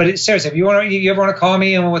pronounce. But seriously, if you ever want to call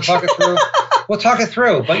me and we'll talk it through, we'll talk it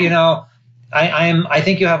through. But I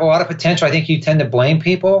think you have a lot of potential. I think you tend to blame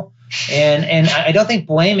people, and I don't think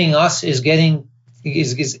blaming us is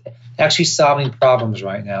actually solving problems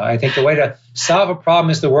right now. I think the way to solve a problem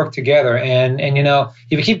is to work together. And if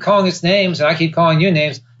you keep calling us names and I keep calling you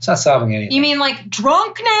names, it's not solving anything. You mean like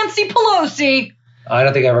drunk Nancy Pelosi? I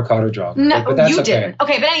don't think I ever called her drunk. No, but that's you didn't.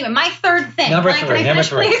 Okay, but anyway, my third thing. Number three.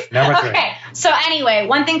 Okay, so anyway,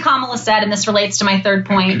 one thing Kamala said, and this relates to my third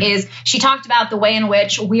point, is she talked about the way in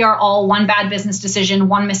which we are all one bad business decision,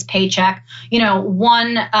 one missed paycheck,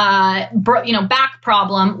 one back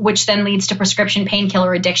problem, which then leads to prescription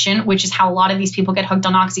painkiller addiction, which is how a lot of these people get hooked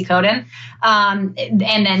on oxycodone, and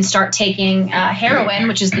then start taking heroin,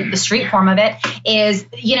 which is the street form of it. Is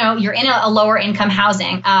you're in a lower income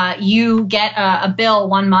housing, you get a bill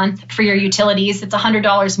 1 month for your utilities. It's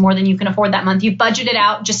 $100 more than you can afford that month. You've budgeted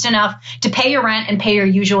out just enough to pay your rent and pay your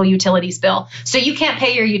usual utilities bill. So you can't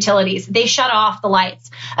pay your utilities. They shut off the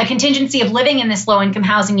lights. A contingency of living in this low income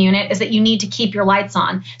housing unit is that you need to keep your lights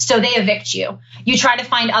on. So they evict you. You try to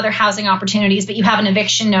find other housing opportunities, but you have an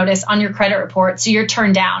eviction notice on your credit report. So you're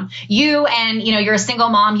turned down. You and, you're a single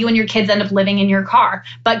mom, you and your kids end up living in your car.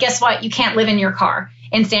 But guess what? You can't live in your car.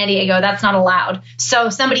 In San Diego, that's not allowed. So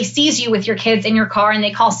somebody sees you with your kids in your car and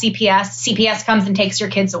they call CPS. CPS comes and takes your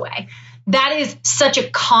kids away. that is such a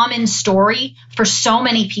common story for so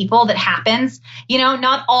many people that happens. You know,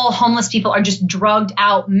 not all homeless people are just drugged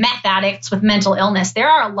out meth addicts with mental illness. There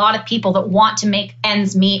are a lot of people that want to make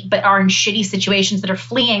ends meet, but are in shitty situations, that are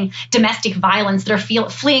fleeing domestic violence, that are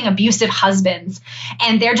fleeing abusive husbands,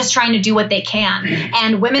 and they're just trying to do what they can.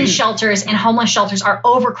 And women's shelters and homeless shelters are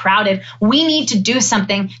overcrowded. We need to do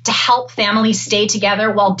something to help families stay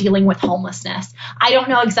together while dealing with homelessness. I don't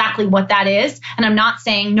know exactly what that is, and I'm not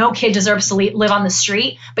saying no kid deserves to live on the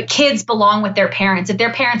street, but kids belong with their parents. If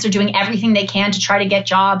their parents are doing everything they can to try to get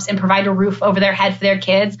jobs and provide a roof over their head for their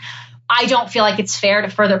kids, I don't feel like it's fair to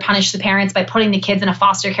further punish the parents by putting the kids in a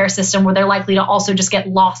foster care system where they're likely to also just get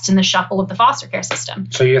lost in the shuffle of the foster care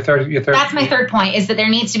system. So your third. That's my third point, is that there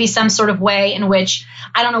needs to be some sort of way in which,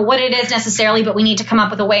 I don't know what it is necessarily, but we need to come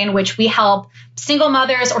up with a way in which we help single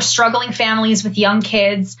mothers or struggling families with young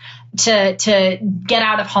kids to get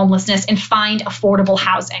out of homelessness and find affordable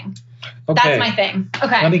housing. Okay. That's my thing.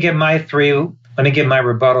 Okay. Let me give my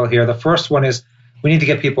rebuttal here. The first one is we need to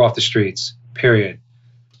get people off the streets, period.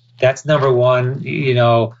 That's number one. You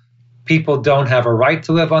know, people don't have a right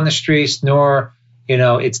to live on the streets, nor, you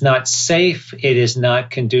know, it's not safe. It is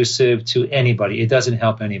not conducive to anybody. It doesn't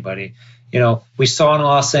help anybody. You know, we saw in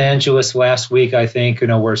Los Angeles last week, I think, you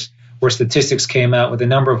know, where statistics came out with the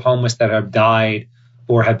number of homeless that have died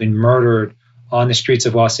or have been murdered on the streets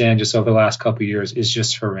of Los Angeles over the last couple of years is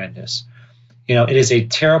just horrendous. You know, it is a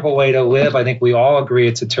terrible way to live. I think we all agree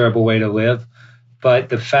it's a terrible way to live. But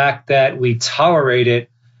the fact that we tolerate it,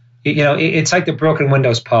 you know, it's like the broken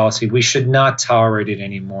windows policy. We should not tolerate it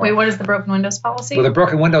anymore. Wait, what is the broken windows policy? Well, the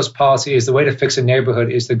broken windows policy is the way to fix a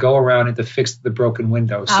neighborhood is to go around and to fix the broken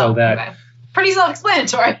windows so that. Okay. Pretty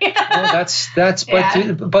self-explanatory.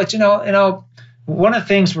 Well, but you know, one of the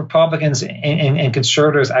things Republicans and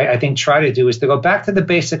conservatives, I think, try to do is to go back to the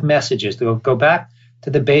basic messages, to go back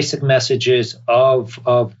to the basic messages of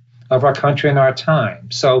our country and our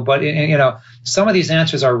time. So, but, you know, some of these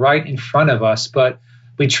answers are right in front of us, but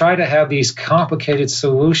we try to have these complicated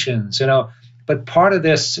solutions, you know. But part of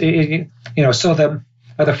this, you know, so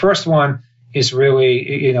the first one is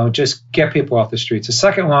really, you know, just get people off the streets. The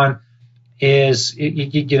second one is,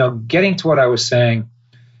 you know, getting to what I was saying.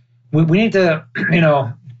 We need to, you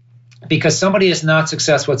know, because somebody is not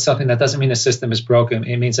successful at something, that doesn't mean the system is broken.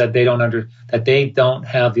 It means that they don't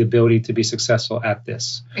have the ability to be successful at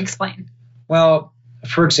this. Explain. Well,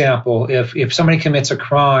 for example, if somebody commits a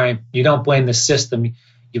crime, you don't blame the system.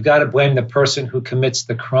 You've got to blame the person who commits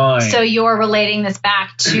the crime. So you're relating this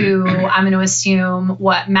back to, I'm going to assume,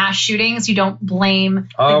 mass shootings? You don't blame the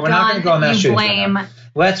gun. We're not going to go on mass shootings. Blame.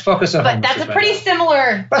 Let's focus on homelessness. But that's a pretty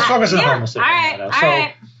similar. Let's focus on homelessness. All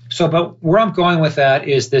right. So, but where I'm going with that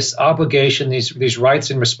is this obligation, these rights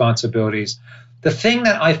and responsibilities. The thing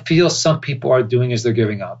that I feel some people are doing is they're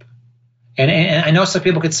giving up. And I know some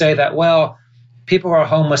people could say that, well, people who are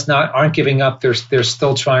homeless aren't giving up. They're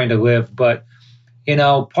still trying to live. But, you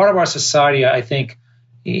know, part of our society, I think,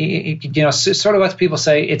 you know, sort of lets people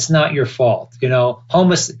say it's not your fault. You know,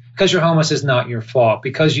 because you're homeless is not your fault.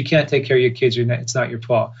 Because you can't take care of your kids, it's not your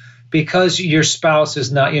fault. Because your spouse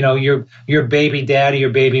is not, you know, your baby daddy,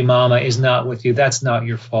 your baby mama is not with you, that's not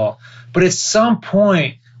your fault. But at some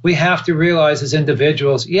point, we have to realize as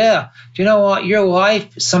individuals, yeah, you know what, your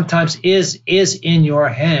life sometimes is in your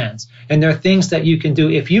hands, and there are things that you can do.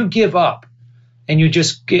 If you give up and you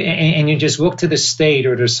just look to the state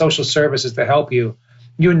or to social services to help you,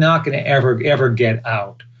 you're not going to ever get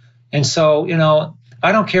out. And so, you know,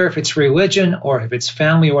 I don't care if it's religion or if it's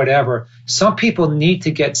family or whatever. Some people need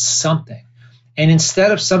to get something, and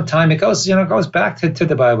instead of some time, it goes back to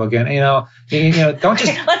the Bible again. You know, don't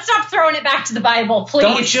just let's stop throwing it back to the Bible, please.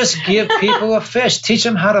 Don't just give people a fish. Teach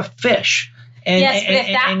them how to fish. But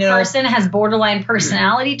if that person has borderline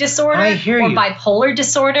personality disorder or bipolar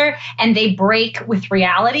disorder and they break with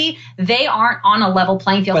reality, they aren't on a level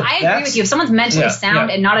playing field. I agree with you. If someone's mentally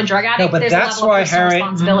sound and not a drug addict, there's a level of personal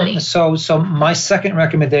responsibility. So my second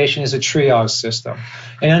recommendation is a triage system.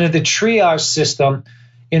 And under the triage system,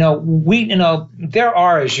 you know, there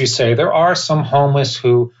are, as you say, there are some homeless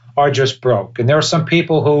who are just broke. And there are some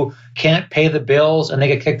people who can't pay the bills and they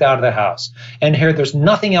get kicked out of the house. And here, there's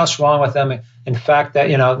nothing else wrong with them. In fact, that,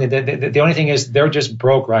 you know, the only thing is they're just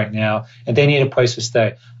broke right now and they need a place to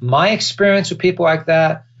stay. My experience with people like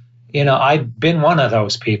that, you know, I've been one of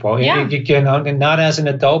those people, you know, not as an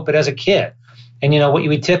adult, but as a kid. And, you know, what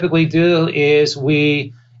we typically do is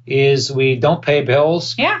we don't pay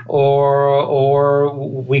bills, or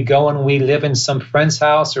we go and we live in some friend's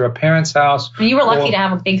house or a parent's house. And you were lucky to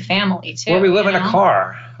have a big family too. Or we live in a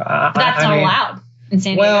car. That's not allowed in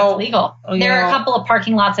San Diego. That's illegal. There are a couple of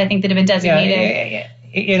parking lots I think that have been designated.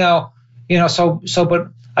 You know, but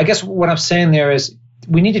I guess what I'm saying there is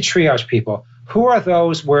we need to triage people. Who are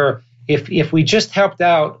those where if we just helped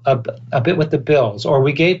out a bit with the bills, or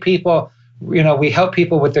we gave people, we helped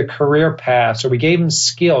people with their career paths, or we gave them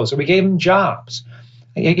skills, or we gave them jobs.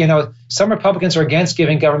 Some Republicans are against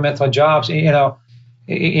giving governmental jobs.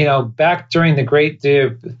 Back during the Great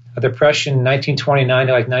Depression, 1929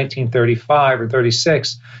 to like 1935 or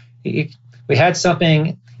 36, we had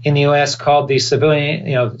something in the U.S. called the Civilian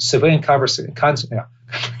It's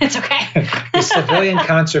okay. The Civilian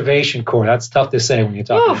Conservation Corps. That's tough to say when you're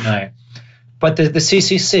talking at night. But the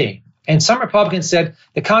CCC. And some Republicans said,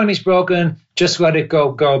 the economy's broken, just let it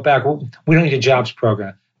go back. We don't need a jobs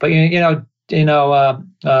program. But,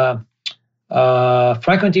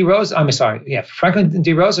 Franklin D.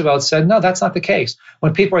 Roosevelt said, no, that's not the case.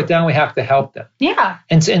 When people are down, we have to help them. Yeah.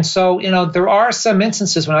 And so, there are some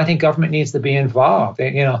instances when I think government needs to be involved.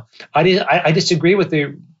 I disagree with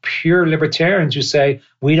the pure libertarians who say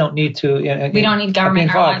we don't need to. We don't need government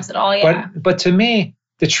in our lives at all. Yeah. But to me,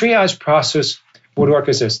 the triage process would work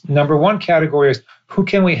as this. Number one category is who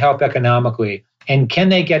can we help economically, and can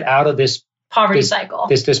they get out of this poverty cycle?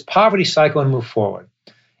 This poverty cycle and move forward.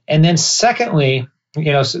 And then secondly,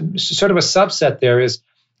 sort of a subset there is,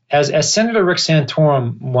 as Senator Rick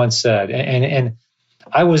Santorum once said, and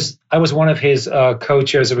I was one of his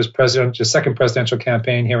co-chairs of his second presidential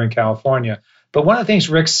campaign here in California. But one of the things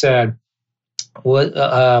Rick said was,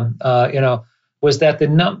 was that the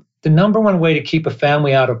number one way to keep a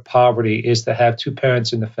family out of poverty is to have two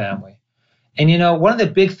parents in the family. And one of the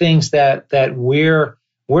big things that we're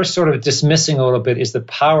sort of dismissing a little bit is the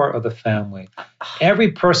power of the family.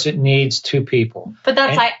 Every person needs two people. But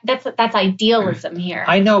that's idealism here.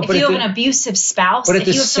 I know, but if you have an abusive spouse, but at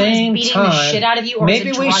the same beating the shit out of you, or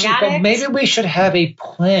maybe we should have a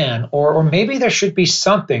plan, or maybe there should be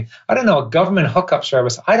something. I don't know, a government hookup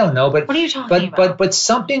service. I don't know, but what are you talking about? But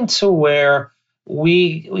something to where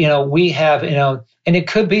we have, and it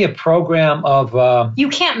could be a program of. You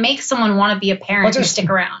can't make someone want to be a parent and stick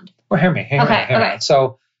around. Well, hear me. Okay.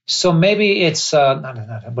 So maybe it's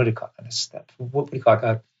what do you call it? What do you call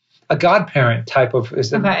it? A godparent type of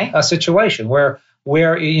a situation where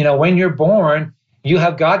when you're born, you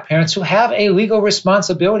have godparents who have a legal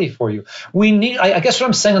responsibility for you. I guess what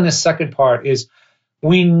I'm saying on this second part is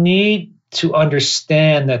we need to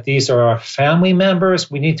understand that these are our family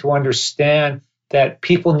members. We need to understand that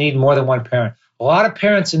people need more than one parent. A lot of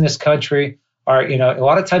parents in this country are, a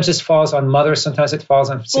lot of times this falls on mothers. Sometimes it falls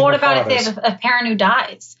on single fathers. What about if they have a parent who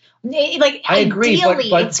dies? I agree,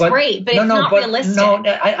 ideally, it's great, but it's not realistic. No,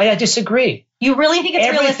 I disagree. You really think it's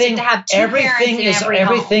realistic to have two parents in every home?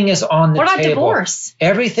 Everything is on the table. What about divorce?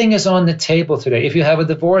 Everything is on the table today. If you have a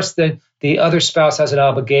divorce, then the other spouse has an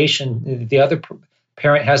obligation. The other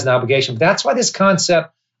parent has an obligation. That's why this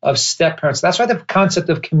concept of step parents, that's why the concept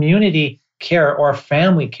of community care or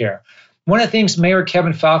family care. One of the things Mayor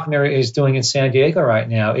Kevin Faulconer is doing in San Diego right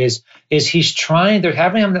now is he's trying to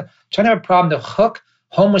have a problem to hook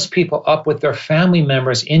homeless people up with their family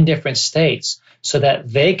members in different states so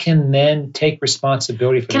that they can then take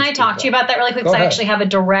responsibility for Can I talk to you about that really quick? Because I actually have a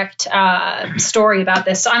direct story about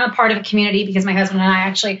this. So I'm a part of a community because my husband and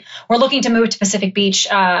I we're looking to move to Pacific Beach.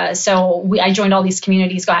 I joined all these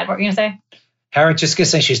communities. Go ahead. What were you going to say? Harriet just gonna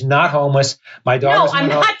say she's not homeless. My daughter's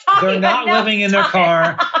they're not living in their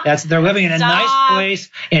car. They're living in a nice place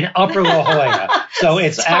in Upper La Jolla. So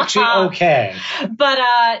it's actually okay. But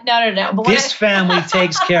no. But this family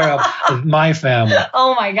takes care of my family.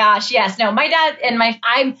 Oh my gosh, yes. No, my dad and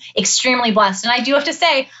I'm extremely blessed. And I do have to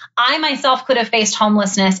say, I myself could have faced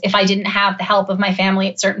homelessness if I didn't have the help of my family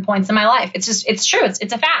at certain points in my life. It's true.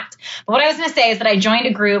 It's a fact. But what I was going to say is that I joined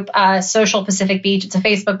a group, Social Pacific Beach. It's a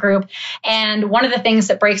Facebook group. And one of the things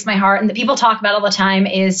that breaks my heart and that people talk about all the time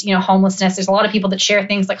is, homelessness. There's a lot of people that share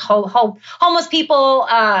things like homeless people,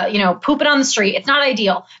 pooping on the street. It's not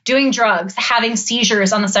ideal. Doing drugs, having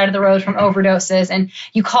seizures on the side of the road from overdoses. And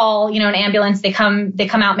you call, an ambulance. They come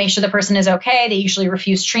out, make sure the person is okay. They usually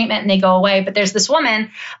refuse treatment and they go away. But there's this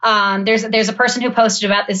woman. There's a person who posted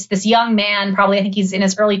about this young man, probably I think he's in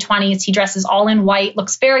his early 20s. He dresses all in white,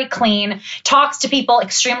 looks very clean, talks to people,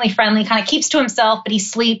 extremely friendly, kind of keeps to himself, but he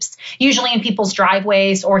sleeps usually in people's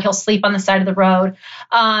driveways or he'll sleep on the side of the road.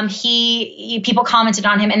 People commented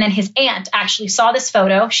on him, and then his aunt actually saw this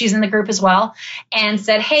photo. She's in the group as well, and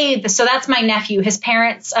said, "Hey, so that's my nephew. His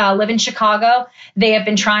parents live in Chicago. They have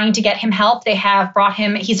been trying to get him help. They have brought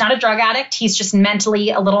him. He's not a drug addict. He's just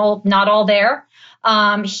mentally a little not all there."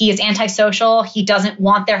 He is antisocial. He doesn't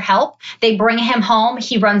want their help. They bring him home.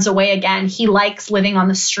 He runs away again. He likes living on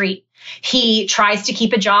the street. He tries to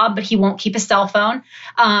keep a job, but he won't keep a cell phone.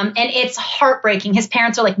 And it's heartbreaking. His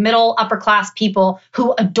parents are like middle, upper class people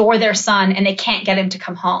who adore their son and they can't get him to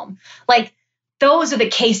come home. Like, those are the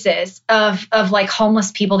cases of like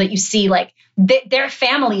homeless people that you see, like their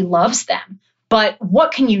family loves them, but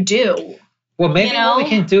what can you do? Well, maybe what we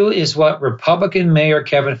can do is what Republican Mayor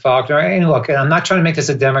Kevin Faulconer, and look, I'm not trying to make this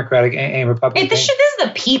a Democratic and Republican this is a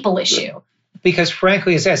people issue. Because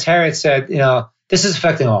frankly, as Harriet said, this is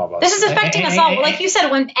affecting all of us. This is affecting us all. Like you said,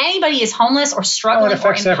 when anybody is homeless or struggling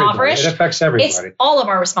or impoverished, it affects everybody. It's all of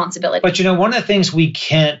our responsibility. But one of the things we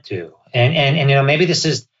can't do, and maybe this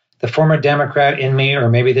is the former Democrat in me, or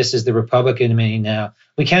maybe this is the Republican in me now.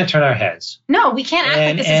 We can't turn our heads. No, we can't act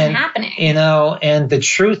like this isn't happening. And the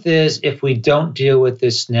truth is, if we don't deal with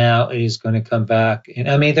this now, it is going to come back. And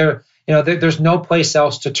I mean, there's no place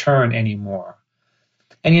else to turn anymore.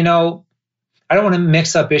 And I don't want to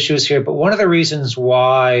mix up issues here, but one of the reasons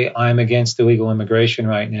why I'm against illegal immigration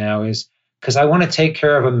right now is because I want to take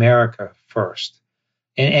care of America first.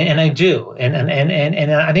 And I do. And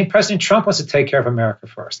I think President Trump wants to take care of America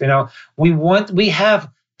first. We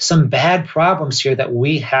have some bad problems here that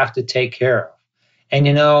we have to take care of.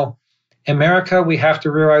 And, America, we have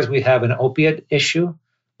to realize we have an opiate issue.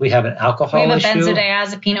 We have an alcohol issue. We have a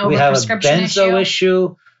benzodiazepine overprescription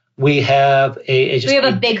issue. We have a benzo issue. We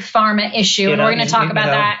have a big pharma issue, and we're going to talk about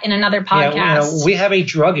that in another podcast. We have a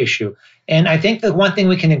drug issue. And I think the one thing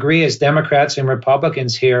we can agree as Democrats and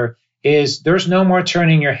Republicans here is there's no more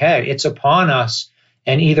turning your head. It's upon us,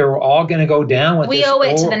 and either we're all going to go down with this. We owe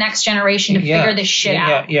it to the next generation to figure this shit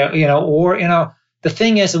out. The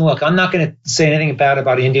thing is, and look, I'm not going to say anything bad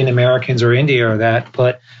about Indian Americans or India or that,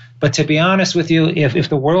 but to be honest with you, if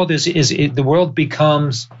the world the world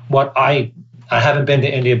becomes what I haven't been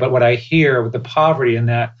to India, but what I hear with the poverty in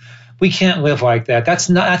that, we can't live like that. That's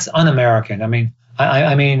un-American.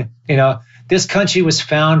 I mean, this country was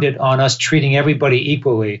founded on us treating everybody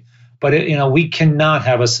equally. But we cannot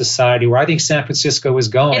have a society where I think San Francisco is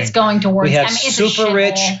going. It's going towards. We have super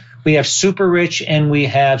rich, and we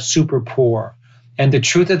have super poor. And the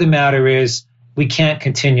truth of the matter is, we can't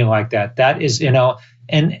continue like that. That is, and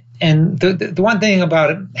the one thing about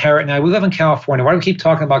it, Harriet and I, we live in California. Why do we keep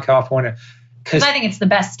talking about California? Because I think it's the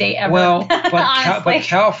best state ever. Well, but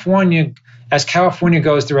California, as California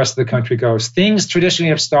goes, the rest of the country goes. Things traditionally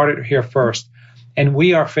have started here first. And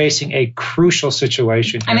we are facing a crucial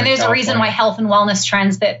situation. There's a reason why health and wellness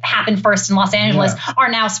trends that happened first in Los Angeles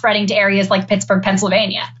are now spreading to areas like Pittsburgh,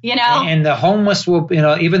 Pennsylvania, And the homeless will,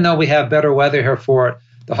 even though we have better weather here for it,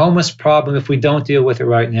 the homeless problem, if we don't deal with it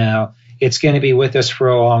right now, it's going to be with us for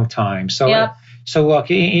a long time. So, look, I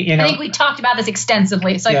think we talked about this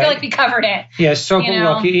extensively, so I feel like we covered it. Yeah, so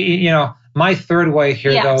look, my third way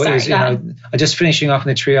here, is just finishing off in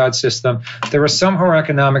the triage system. There are some who are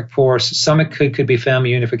economic poor. Some it could be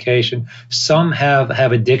family unification. Some have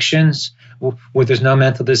addictions where there's no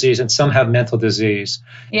mental disease, and some have mental disease.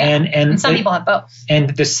 Yeah, and some people have both.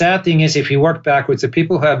 And the sad thing is, if you work backwards, the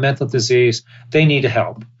people who have mental disease, they need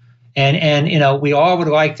help. And we all would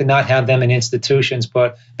like to not have them in institutions,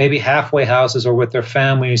 but maybe halfway houses or with their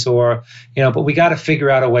families, or but we got to figure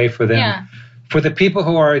out a way for them. Yeah. For the people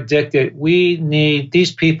who are addicted,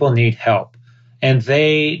 these people need help, and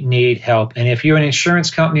they need help. And if you're an insurance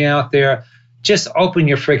company out there, just open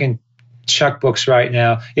your friggin' checkbooks right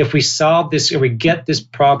now. If we solve this, if we get this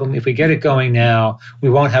problem, if we get it going now, we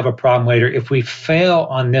won't have a problem later. If we fail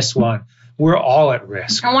on this one, we're all at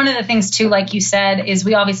risk. And one of the things, too, like you said, is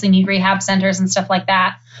we obviously need rehab centers and stuff like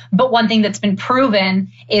that. But one thing that's been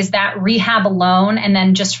proven is that rehab alone, and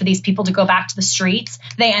then just for these people to go back to the streets,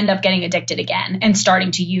 they end up getting addicted again and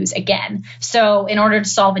starting to use again. So in order to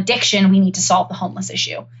solve addiction, we need to solve the homeless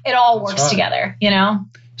issue. It all works together,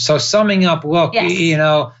 So summing up, look,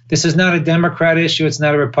 this is not a Democrat issue. It's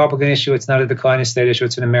not a Republican issue. It's not a declining state issue.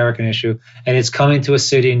 It's an American issue. And it's coming to a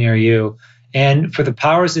city near you. And for the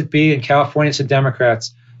powers that be in California, to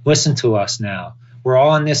Democrats, listen to us now. We're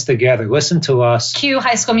all in this together. Listen to us. Cue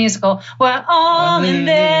High School Musical. We're all in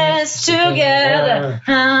this together.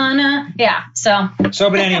 Yeah. So,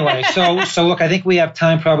 but anyway, so look, I think we have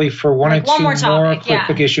time probably for one or two more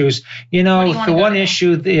quick issues. The one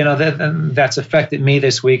issue that's affected me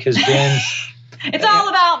this week has been. It's all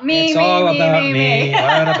about me. It's all about me.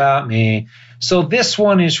 All about me. So this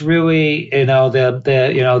one is really,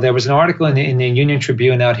 there was an article in the Union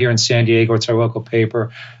Tribune out here in San Diego. It's our local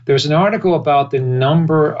paper. There's an article about the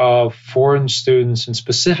number of foreign students, and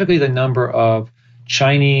specifically the number of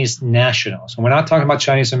Chinese nationals. And we're not talking about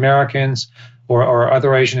Chinese Americans or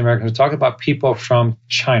other Asian Americans. We're talking about people from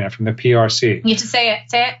China, from the PRC. You have to say it.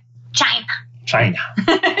 Say it. China.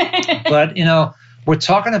 But, we're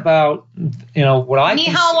talking about, what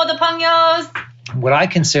I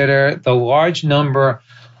consider the large number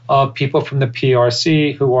of people from the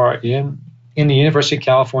PRC who are in the University of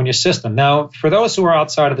California system. Now, for those who are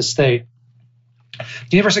outside of the state,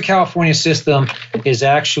 the University of California system is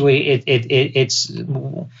actually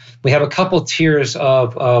we have a couple tiers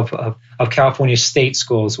of California state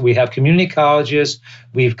schools. We have community colleges,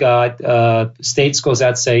 we've got state schools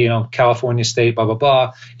that say California State, blah blah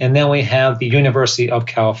blah, and then we have the University of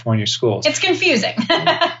California schools. It's confusing.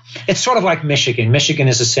 It's sort of like Michigan. Michigan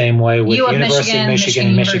is the same way with University of Michigan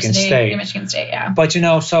and Michigan State. Michigan State, yeah. But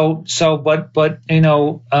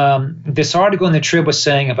this article in the Trib was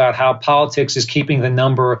saying about how politics is keeping the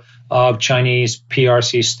number of Chinese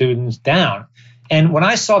PRC students down. And when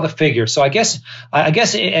I saw the figure, so I guess at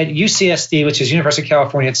UCSD, which is University of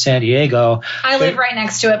California at San Diego. I live right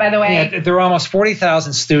next to it, by the way. Yeah, there are almost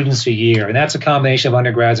 40,000 students a year, and that's a combination of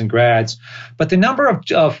undergrads and grads. But the number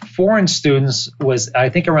of foreign students was, I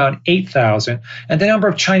think, around 8,000, and the number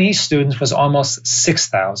of Chinese students was almost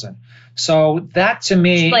 6,000. So that to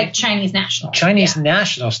me, it's like Chinese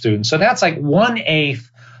national students. So that's like 1/8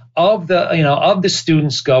 of the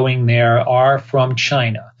students going there are from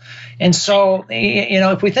China. And so,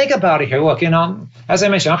 if we think about it here, look, as I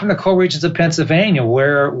mentioned, I'm from the coal regions of Pennsylvania,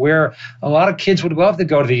 where a lot of kids would love to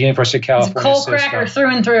go to the University of California. It's a coal cracker through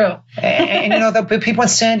and through. and the people in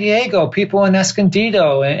San Diego, people in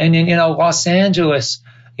Escondido, and Los Angeles,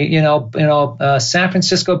 San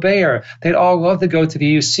Francisco Bay Area, they'd all love to go to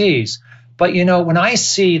the UCs. But when I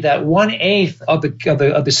see that 1/8 of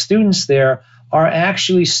the students there are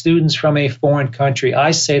actually students from a foreign country, I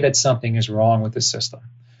say that something is wrong with the system.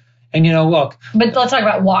 And look. But let's talk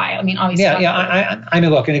about why. I mean, obviously. Yeah. I mean,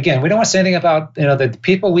 look, and again, we don't want to say anything about the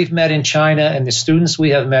people we've met in China and the students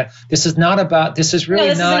we have met. This is not about. This is really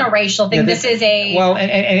this isn't a racial thing. This is a. Well,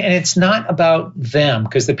 and it's not about them,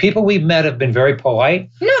 because the people we've met have been very polite.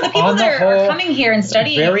 No, the people that are coming here and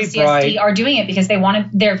studying at UCSD are doing it because they want to.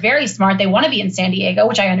 They're very smart. They want to be in San Diego,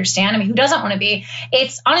 which I understand. I mean, who doesn't want to be?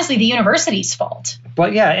 It's honestly the university's fault.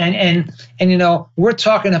 But yeah, and we're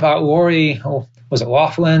talking about Lori. Was it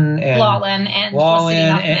Laughlin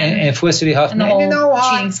and Felicity Huffman? And the whole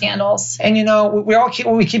cheating scandals. And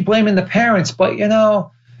we keep blaming the parents, but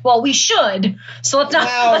well, we should. So let's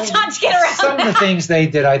not get around some of the things they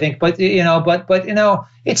did, I think. But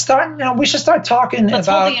it's starting. We should start talking let's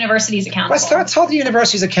about. Let's hold the universities accountable. Let's hold the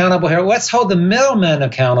universities accountable here. Let's hold the middlemen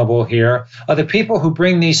accountable here. Are the people who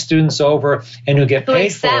bring these students over and who get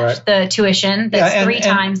paid for it. Who accept the tuition that's three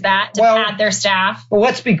times that to pad their staff. Well,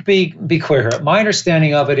 let's be clear here. My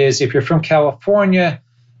understanding of it is, if you're from California,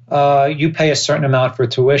 you pay a certain amount for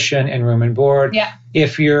tuition and room and board. Yeah.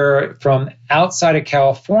 If you're from outside of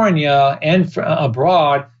California and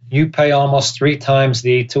abroad, you pay almost 3 times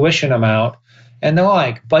the tuition amount and the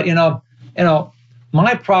like. But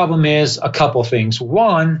my problem is a couple things.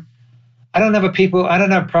 One, I don't have a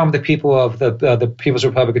problem with the people of the People's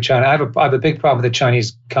Republic of China. I have a big problem with the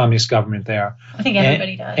Chinese Communist government there. I think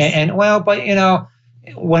everybody does.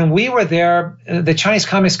 When we were there, the Chinese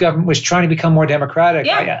Communist government was trying to become more democratic.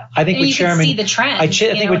 Yeah. I think with Chairman, see the trend. I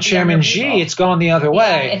think with Chairman Xi, it's gone the other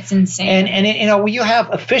way. Yeah, it's insane. And when you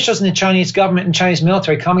have officials in the Chinese government and Chinese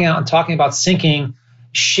military coming out and talking about sinking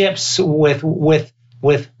ships with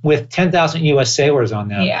 10,000 U.S. sailors on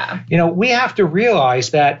them. Yeah. We have to realize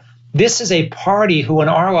that this is a party who, in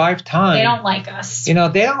our lifetime, they don't like us. They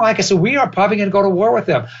don't like us, so we are probably going to go to war with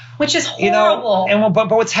them, which is horrible. But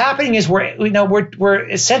what's happening is we're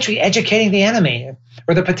essentially educating the enemy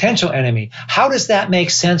or the potential enemy. How does that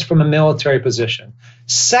make sense from a military position?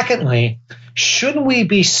 Secondly, shouldn't we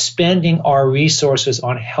be spending our resources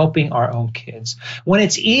on helping our own kids when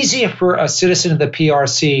it's easier for a citizen of the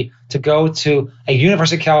PRC to go to a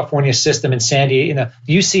University of California system in San Diego,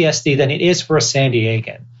 UCSD, than it is for a San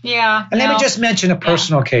Diegan? Yeah. And let me just mention a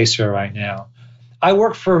personal case here right now. I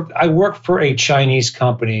work for a Chinese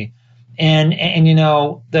company, and in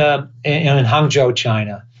Hangzhou,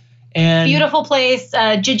 China. And beautiful place,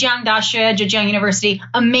 Zhejiang Daxue, Zhejiang University,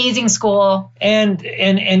 amazing school. And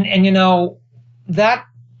that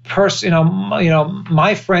person,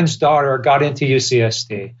 my friend's daughter got into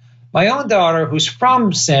UCSD. My own daughter, who's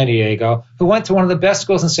from San Diego, who went to one of the best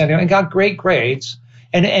schools in San Diego and got great grades,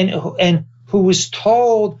 and who was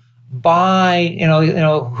told by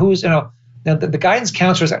the guidance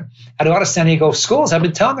counselors at a lot of San Diego schools have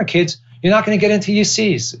been telling their kids, you're not going to get into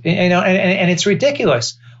UCs, and it's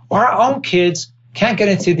ridiculous. Our own kids can't get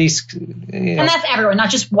into these. And that's everyone, not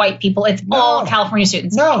just white people. It's all California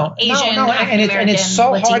students. Asian, and it's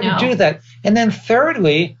so Latino. hard to do that. And then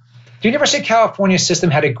thirdly, The University of California system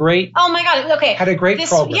had a great. Oh my God. Okay. Had a great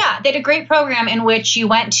program. Yeah, they had a great program in which you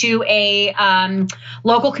went to a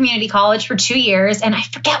local community college for 2 years, and I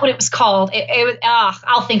forget what it was called. It was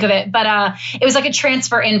I'll think of it, but it was like a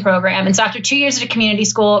transfer-in program. And so after 2 years at a community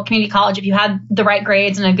college, if you had the right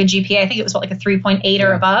grades and a good GPA, I think it was like a 3.8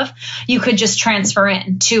 or above, you could just transfer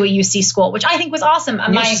in to a UC school, which I think was awesome.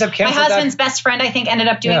 My husband's best friend, I think, ended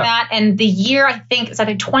up doing that. And the year, I think it's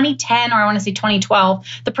either 2010 or I want to say 2012,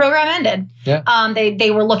 the program ended. Yeah.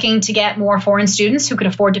 They were looking to get more foreign students who could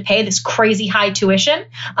afford to pay this crazy high tuition.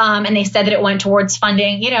 And they said that it went towards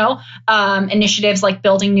funding, initiatives like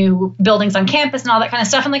building new buildings on campus and all that kind of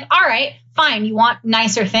stuff. I'm like, all right, fine. You want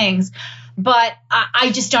nicer things. But I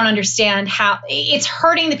just don't understand how it's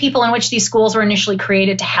hurting the people in which these schools were initially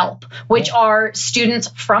created to help, which are students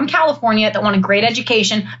from California that want a great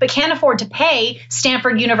education, but can't afford to pay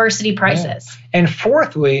Stanford University prices. Yeah. And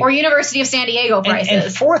fourthly, or University of San Diego prices.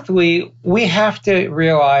 And fourthly, we have to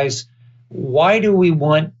realize, why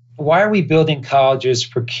are we building colleges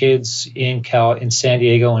for kids in San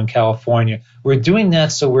Diego and California? We're doing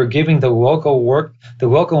that so we're giving the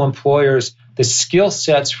local employers the skill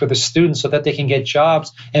sets for the students so that they can get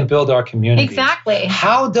jobs and build our communities. Exactly.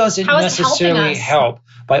 How does it necessarily help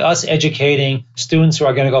by us educating students who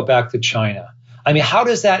are going to go back to China? I mean, how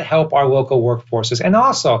does that help our local workforces? And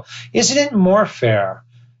also, isn't it more fair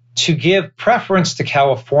to give preference to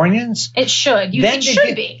Californians? It should. It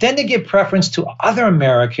should be. Then to give preference to other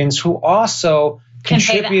Americans who also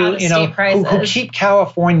contribute, who keep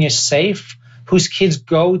California safe, whose kids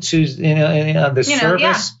go to the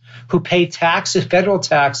service, who pay taxes, federal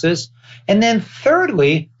taxes. And then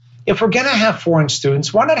thirdly, if we're going to have foreign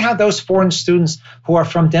students, why not have those foreign students who are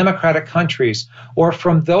from democratic countries or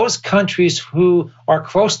from those countries who are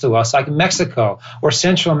close to us, like Mexico or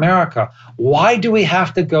Central America? Why do we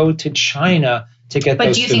have to go to China to get those students?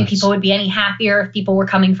 But do you think people would be any happier if people were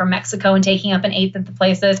coming from Mexico and taking up an eighth of the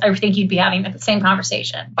places? I think you'd be having the same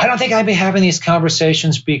conversation. I don't think I'd be having these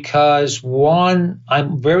conversations because, one,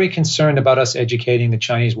 I'm very concerned about us educating the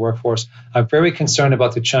Chinese workforce. I'm very concerned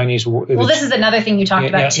about the Chinese. Well, this is another thing you talked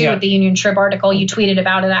about, too, with the Union Trib article. You tweeted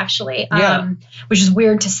about it, actually, which is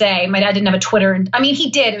weird to say. My dad didn't have a Twitter. I mean, he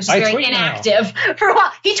did. It was just very inactive for a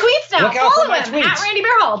while. He tweets now. Follow him, at Randy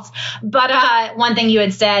Beerholtz. But one thing you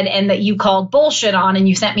had said and that you called bullshit on, and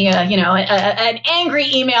you sent me an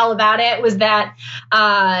angry email about it, was that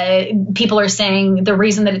people are saying the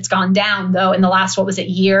reason that it's gone down, though, in the last,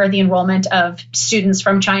 year, the enrollment of students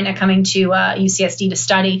from China coming to UCSD to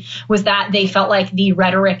study, was that they felt like the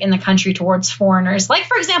rhetoric in the country towards foreigners, like,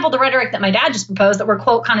 for example, the rhetoric that my dad just proposed, that we're,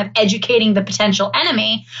 quote, kind of educating the potential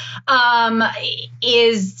enemy,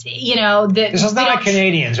 is, this is not like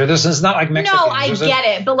Canadians, or this is not like Mexicans. No, I get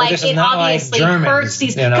it, but like it obviously hurts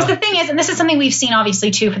these, because the thing is, and this is something we've seen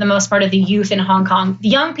obviously too for the most part of the youth in Hong Kong, the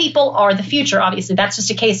young people are the future. Obviously, that's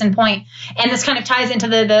just a case in point, and this kind of ties into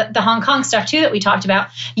the Hong Kong stuff too that we talked about.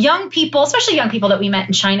 Young people, especially young people that we met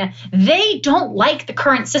in China, they don't like the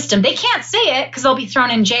current system. They can't say it because they'll be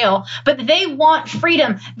thrown in jail, but they want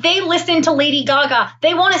freedom. They listen to Lady Gaga.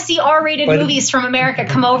 They want to see R-rated movies from America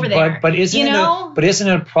come over there. But isn't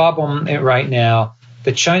it a problem right now?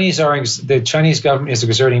 The Chinese government is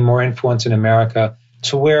exerting more influence in America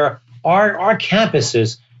to where our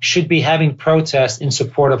campuses should be having protests in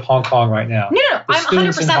support of Hong Kong right now. No, I'm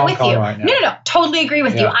 100% with you. Right no, totally agree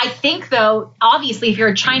with you. I think, though, obviously, if you're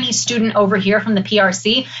a Chinese student over here from the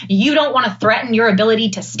PRC, you don't want to threaten your ability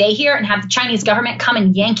to stay here and have the Chinese government come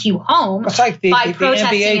and yank you home. It's like the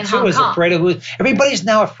NBA, too, is afraid of losing. Everybody's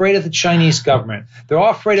now afraid of the Chinese government. They're all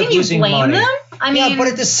afraid of losing money. Can you blame them? I mean, but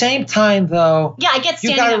at the same time, though, I get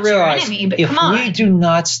standing up to your enemy, but come on. If we do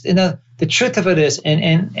not, the truth of it is,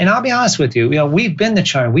 and I'll be honest with you, we've been to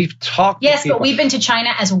China. We've talked to people. Yes, but we've been to China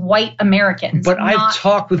as white Americans. But I've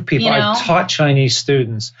talked with people. I've taught Chinese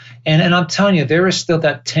students. And I'm telling you, there is still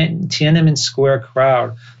that Tiananmen Square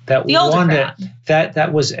crowd that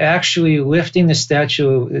that was actually lifting the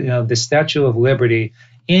Statue of Liberty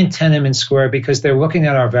in Tiananmen Square because they're looking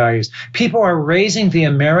at our values. People are raising the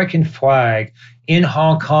American flag in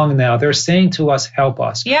Hong Kong now. They're saying to us, help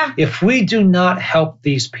us. Yeah. If we do not help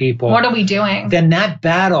these people, what are we doing? Then that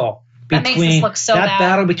battle between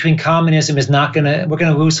communism is not we're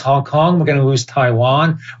going to lose Hong Kong. We're going to lose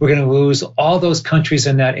Taiwan. We're going to lose all those countries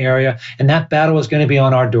in that area. And that battle is going to be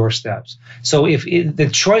on our doorsteps. So the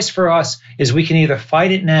choice for us is we can either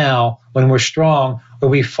fight it now when we're strong, or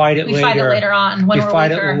we fight it later. We fight it later on when we're weaker. We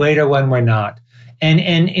fight it later when we're not. And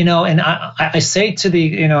I say to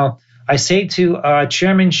I say to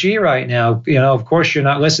Chairman Xi right now, of course you're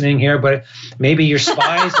not listening here, but maybe your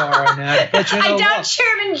spies are on that. But I doubt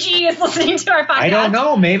Chairman Xi is listening to our podcast. I don't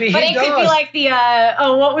know. Maybe he does. But it could be like the,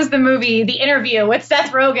 what was the movie? The Interview with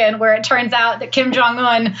Seth Rogen, where it turns out that Kim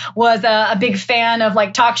Jong-un was a big fan of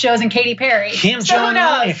like talk shows and Katy Perry. Kim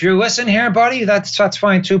Jong-un, if you're listening here, buddy, that's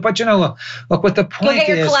fine too. But look, what the point is. Go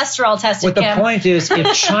get your cholesterol tested, What the point is,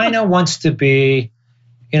 if China wants to be,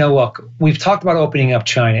 look, we've talked about opening up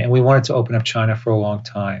China, and we wanted to open up China for a long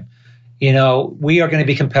time. We are going to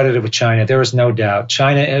be competitive with China. There is no doubt.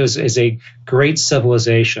 China is a great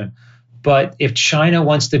civilization. But if China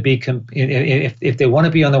wants to be, if they want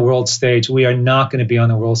to be on the world stage, we are not going to be on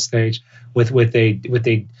the world stage with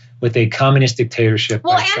a communist dictatorship.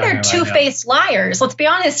 Well, and they're two-faced liars. Let's be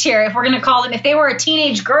honest here. If we're going to call them, if they were a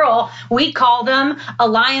teenage girl, we'd call them a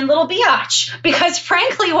lying little biatch. Because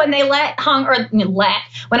frankly, when they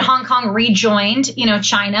when Hong Kong rejoined,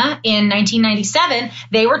 China in 1997,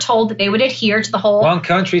 they were told that they would adhere to the whole one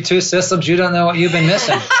country, two systems. You don't know what you've been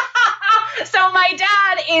missing. So my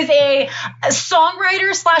dad is a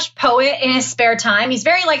songwriter / poet in his spare time. He's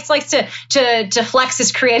very likes to flex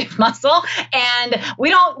his creative muscle, and we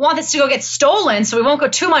don't want this to go get stolen, so we won't go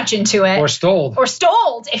too much into it. Or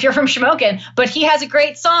stoled if you're from Shamokin. But he has a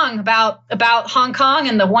great song about Hong Kong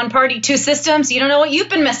and the one party, two systems. You don't know what you've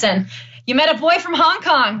been missing. You met a boy from Hong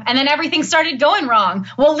Kong, and then everything started going wrong.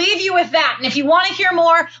 We'll leave you with that. And if you want to hear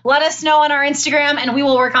more, let us know on our Instagram, and we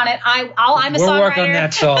will work on it. I'm a songwriter. We'll work on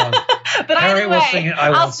that song. But Harry either way, will sing it.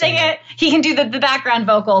 I'll sing it. He can do the background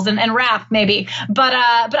vocals and rap maybe. But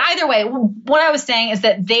either way, what I was saying is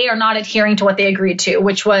that they are not adhering to what they agreed to,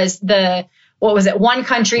 which was one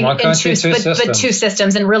country, two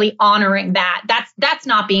systems, and really honoring that. That's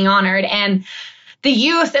not being honored. And the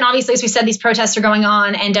youth, and obviously, as we said, these protests are going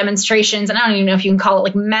on and demonstrations, and I don't even know if you can call it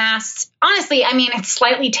like mass. Honestly, I mean, it's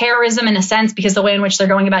slightly terrorism in a sense because the way in which they're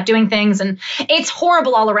going about doing things, and it's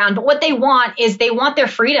horrible all around. But what they want is they want their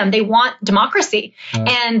freedom. They want democracy.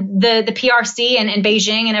 And the PRC and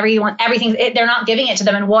Beijing and everything, they're not giving it to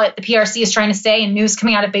them. And what the PRC is trying to say, and news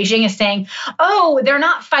coming out of Beijing is saying, oh, they're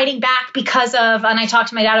not fighting back because of, and I talked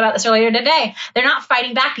to my dad about this earlier today, they're not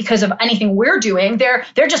fighting back because of anything we're doing. They're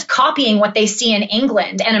just copying what they see in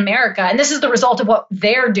England and America. And this is the result of what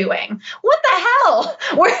they're doing. What the hell?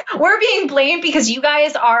 We're being blamed because you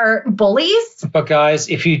guys are bullies. But guys,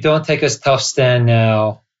 if you don't take a tough stand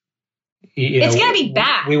now, it's going to be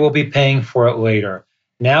bad. We will be paying for it later.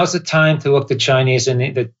 Now's the time to look the Chinese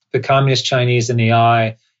and the communist Chinese in the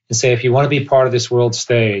eye and say, if you want to be part of this world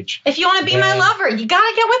stage, if you want to be my lover, you got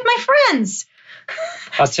to get with my friends.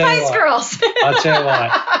 Spice Girls. I'll tell you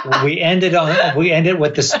what. We ended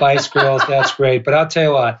with the Spice Girls. That's great. But I'll tell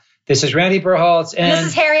you what. This is Randy Berholtz. And this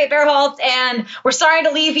is Harriet Berholtz. And we're sorry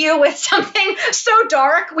to leave you with something so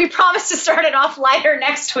dark. We promise to start it off lighter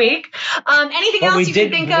next week. Anything else you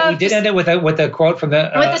can think of? We did end it with a quote from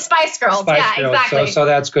the Spice Girls. Exactly. So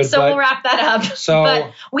that's good. So we'll wrap that up.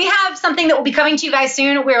 But we have something that will be coming to you guys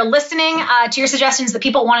soon. We're listening to your suggestions that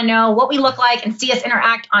people want to know what we look like and see us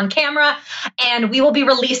interact on camera. And we will be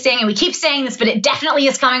releasing, and we keep saying this, but it definitely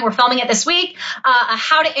is coming. We're filming it this week.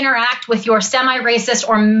 How to interact with your semi-racist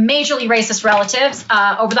or majorly racist relatives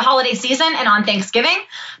over the holiday season and on Thanksgiving.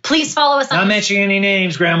 Please follow us on... Not mentioning any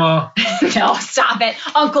names, Grandma. No, stop it.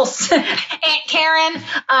 Uncles, Aunt Karen.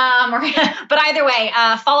 But either way,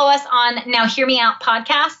 follow us on Now Hear Me Out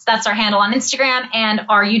Podcast. That's our handle on Instagram, and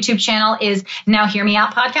our YouTube channel is Now Hear Me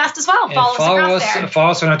Out Podcast as well. Follow us across there.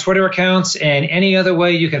 Follow us on our Twitter accounts and any other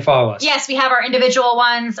way you can follow us. Yes, we have our individual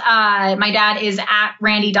ones. My dad is at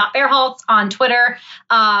Randy.Berholtz on Twitter,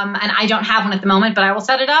 and I don't have one at the moment, but I will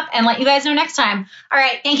set it up and let you guys know next time. All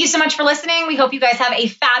right. Thank you so much for listening. We hope you guys have a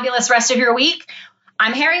fabulous rest of your week.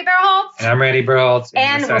 I'm Harriet Berholtz. And I'm Randy Berholtz.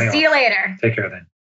 And we'll see you later. Take care then.